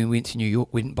someone when we went to New York,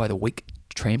 we didn't buy the week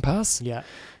train pass, Yeah,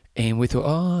 and we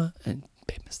thought, and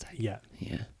bad mistake. yeah.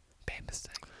 Yeah, bad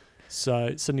mistake.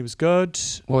 So Sydney was good.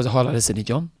 What was the highlight of Sydney,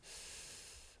 John?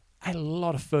 Ate a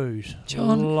lot of food.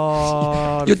 John, a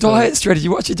lot. Your of food. diet strategy.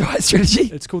 What's your diet strategy?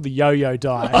 It's called the yo-yo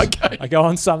diet. Okay. I go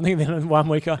on something, then in 1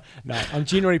 week, I'm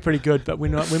generally pretty good. But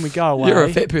when we go away, You're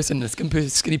a fat person in a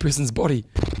skinny person's body.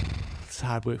 it's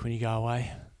hard work when you go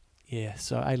away. Yeah,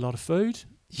 so I ate a lot of food.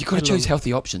 You got to Ate a choose lot-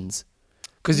 healthy options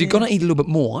because Yeah. you're gonna eat a little bit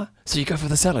more. So you go for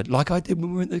the salad, like I did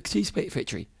when we were at the cheese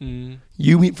factory. Mm,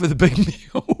 You went for the big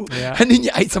meal, Yeah. and then you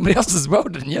ate somebody else as well,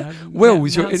 didn't you? no, Well, Mount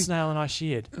was your Snail and I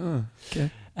shared. oh,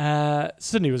 okay.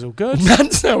 Sydney was all good.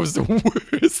 Mountain snail was the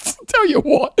worst. Tell you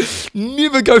what,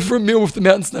 never go for a meal with the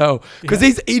mountain snail because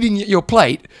he's eating at your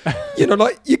plate. You know,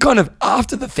 like you kind of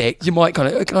after the fact, you might kind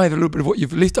of, can I have a little bit of what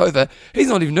you've left over? He's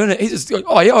not even doing it. He's just going,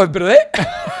 oh yeah, I'll have a bit of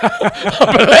that.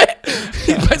 A bit of that.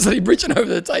 He's basically reaching over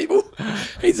the table.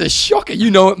 He's a shocker.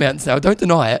 You know it, mountain snail. Don't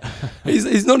deny it.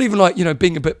 He's not even like, you know,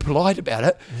 being a bit polite about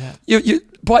it. Yeah. You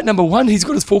bite number one, he's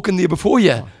got his fork in there before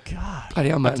you. Oh, God. Bloody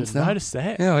hell, I mountain didn't snail. notice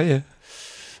that. Yeah, yeah.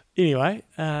 Anyway,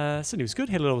 Sydney was good.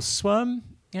 Had a little swim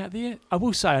out there. I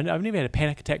will say, I've never had a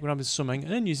panic attack when I was swimming.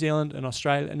 And in New Zealand and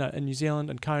Australia, no, in New Zealand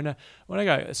and Kona, when I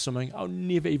go swimming, I'll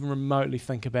never even remotely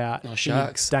think about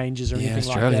sharks. dangers or anything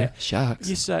Australia. like that. Sharks.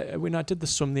 Yes, when I did the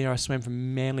swim there, I swam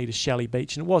from Manly to Shelley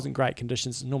Beach, and it wasn't great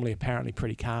conditions. Normally, apparently,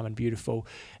 pretty calm and beautiful.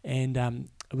 And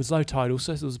it was low tide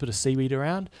also, so there was a bit of seaweed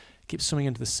around. Kept swimming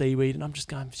into the seaweed, and I'm just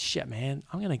going, shit, man,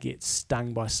 I'm going to get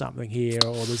stung by something here,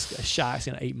 or there's a shark's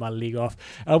going to eat my leg off.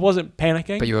 I wasn't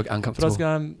panicking. But you were But I uncomfortable. was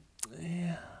going,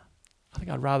 yeah, I think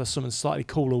I'd rather swim in slightly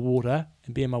cooler water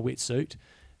and be in my wetsuit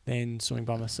than swimming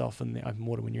by myself in the open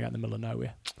water when you're out in the middle of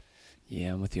nowhere.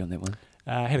 Yeah, I'm with you on that one.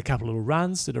 Had a couple of little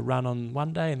runs, did a run on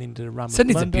one day, and then did a run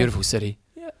Sydney's with a Linda. beautiful city.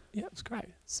 Yeah, it was great.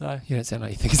 So, You don't sound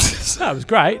like you think it's... no, it was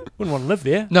great. Wouldn't want to live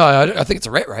there. No, I think it's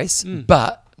a rat race,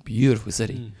 but beautiful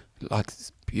city. Mm. Like,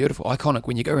 it's beautiful, iconic.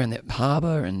 When you go around that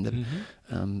harbour and the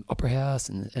Mm-hmm. Opera House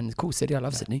and the cool city. I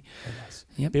love Sydney. Very nice.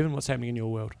 Yep. Bevan, what's happening in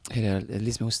your world? Had a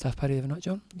Les Mills staff party the other night,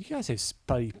 John. You guys have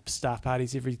bloody staff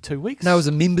parties every 2 weeks. No, it was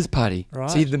a members party.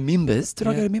 Right. See, the members. Did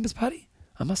I Yeah. go to members party?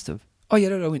 I must have. Oh yeah,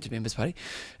 no, I went to members party,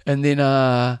 and then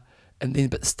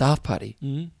but the staff party.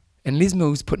 Mm. And Les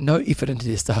Mills put no effort into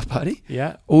their staff party.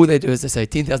 Yeah. All they do is they say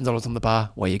 $10,000 on the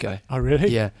bar. Away you go. Oh, really?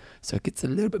 Yeah. So it gets a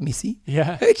little bit messy.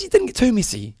 Yeah. It actually didn't get too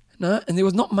messy. No, and there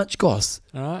was not much goss.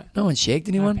 All right. No one shagged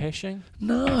No anyone. pashing.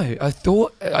 No, I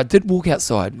thought I did walk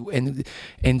outside,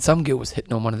 and some girl was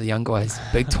hitting on one of the young guys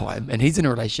big time, and he's in a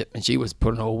relationship, and she was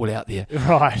putting it all out there.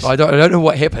 Right. I don't know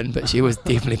what happened, but she was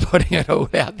definitely putting it all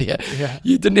out there. Yeah.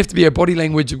 You didn't have to be a body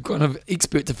language kind of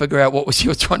expert to figure out what she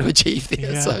was trying to achieve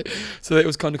there. Yeah. So that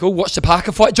was kind of cool. Watch the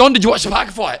Parker fight, John. Did you watch the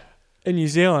Parker fight? In New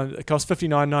Zealand, it cost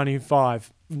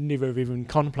 $59.95. Never have even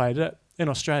contemplated it. In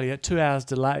Australia, 2 hours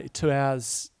delay, 2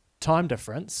 hours time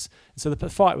difference. So the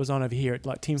fight was on over here at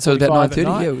like 10:45 So about at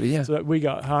 9:30. night. Yeah. So we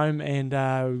got home and we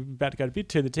were about to go to bed,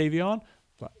 turn the TV on.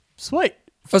 Like, sweet.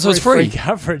 Oh, so it's free?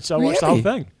 coverage. So I watched the whole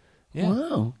Really? thing. Yeah.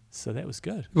 Wow. So that was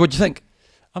good. What'd you think?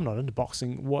 I'm not into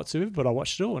boxing whatsoever, but I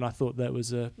watched it all and I thought that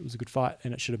was a good fight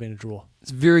and it should have been a draw.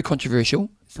 It's very controversial.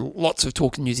 There's lots of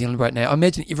talk in New Zealand right now. I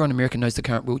imagine everyone in America knows the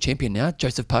current world champion now,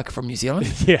 Joseph Parker from New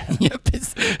Zealand. Yeah. Yep,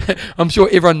 I'm sure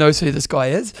everyone knows who this guy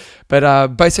is.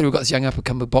 But basically, we've got this young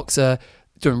up-and-coming boxer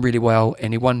doing really well,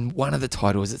 and he won one of the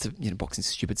titles. It's boxing's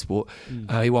a stupid sport.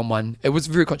 He won one. It was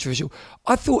very controversial.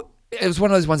 I thought it was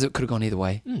one of those ones that could have gone either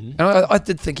way, and I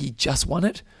did think he just won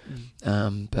it.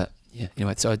 But yeah,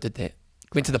 anyway, so I did that.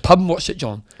 Went to the pub and watched it,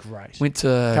 John. Great. Went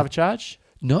to Cover charge?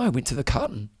 no, I went to the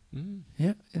Carlton. Mm.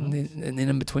 Yeah, and then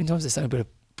in between times they sang a bit of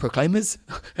Proclaimers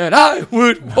and I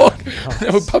would walk. They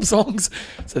were pub songs.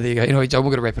 So there you go. Anyway, John, we're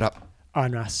gonna wrap it up.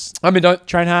 I'm Russ. I mean, don't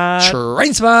Train hard.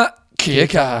 train smart, kia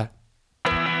kaha.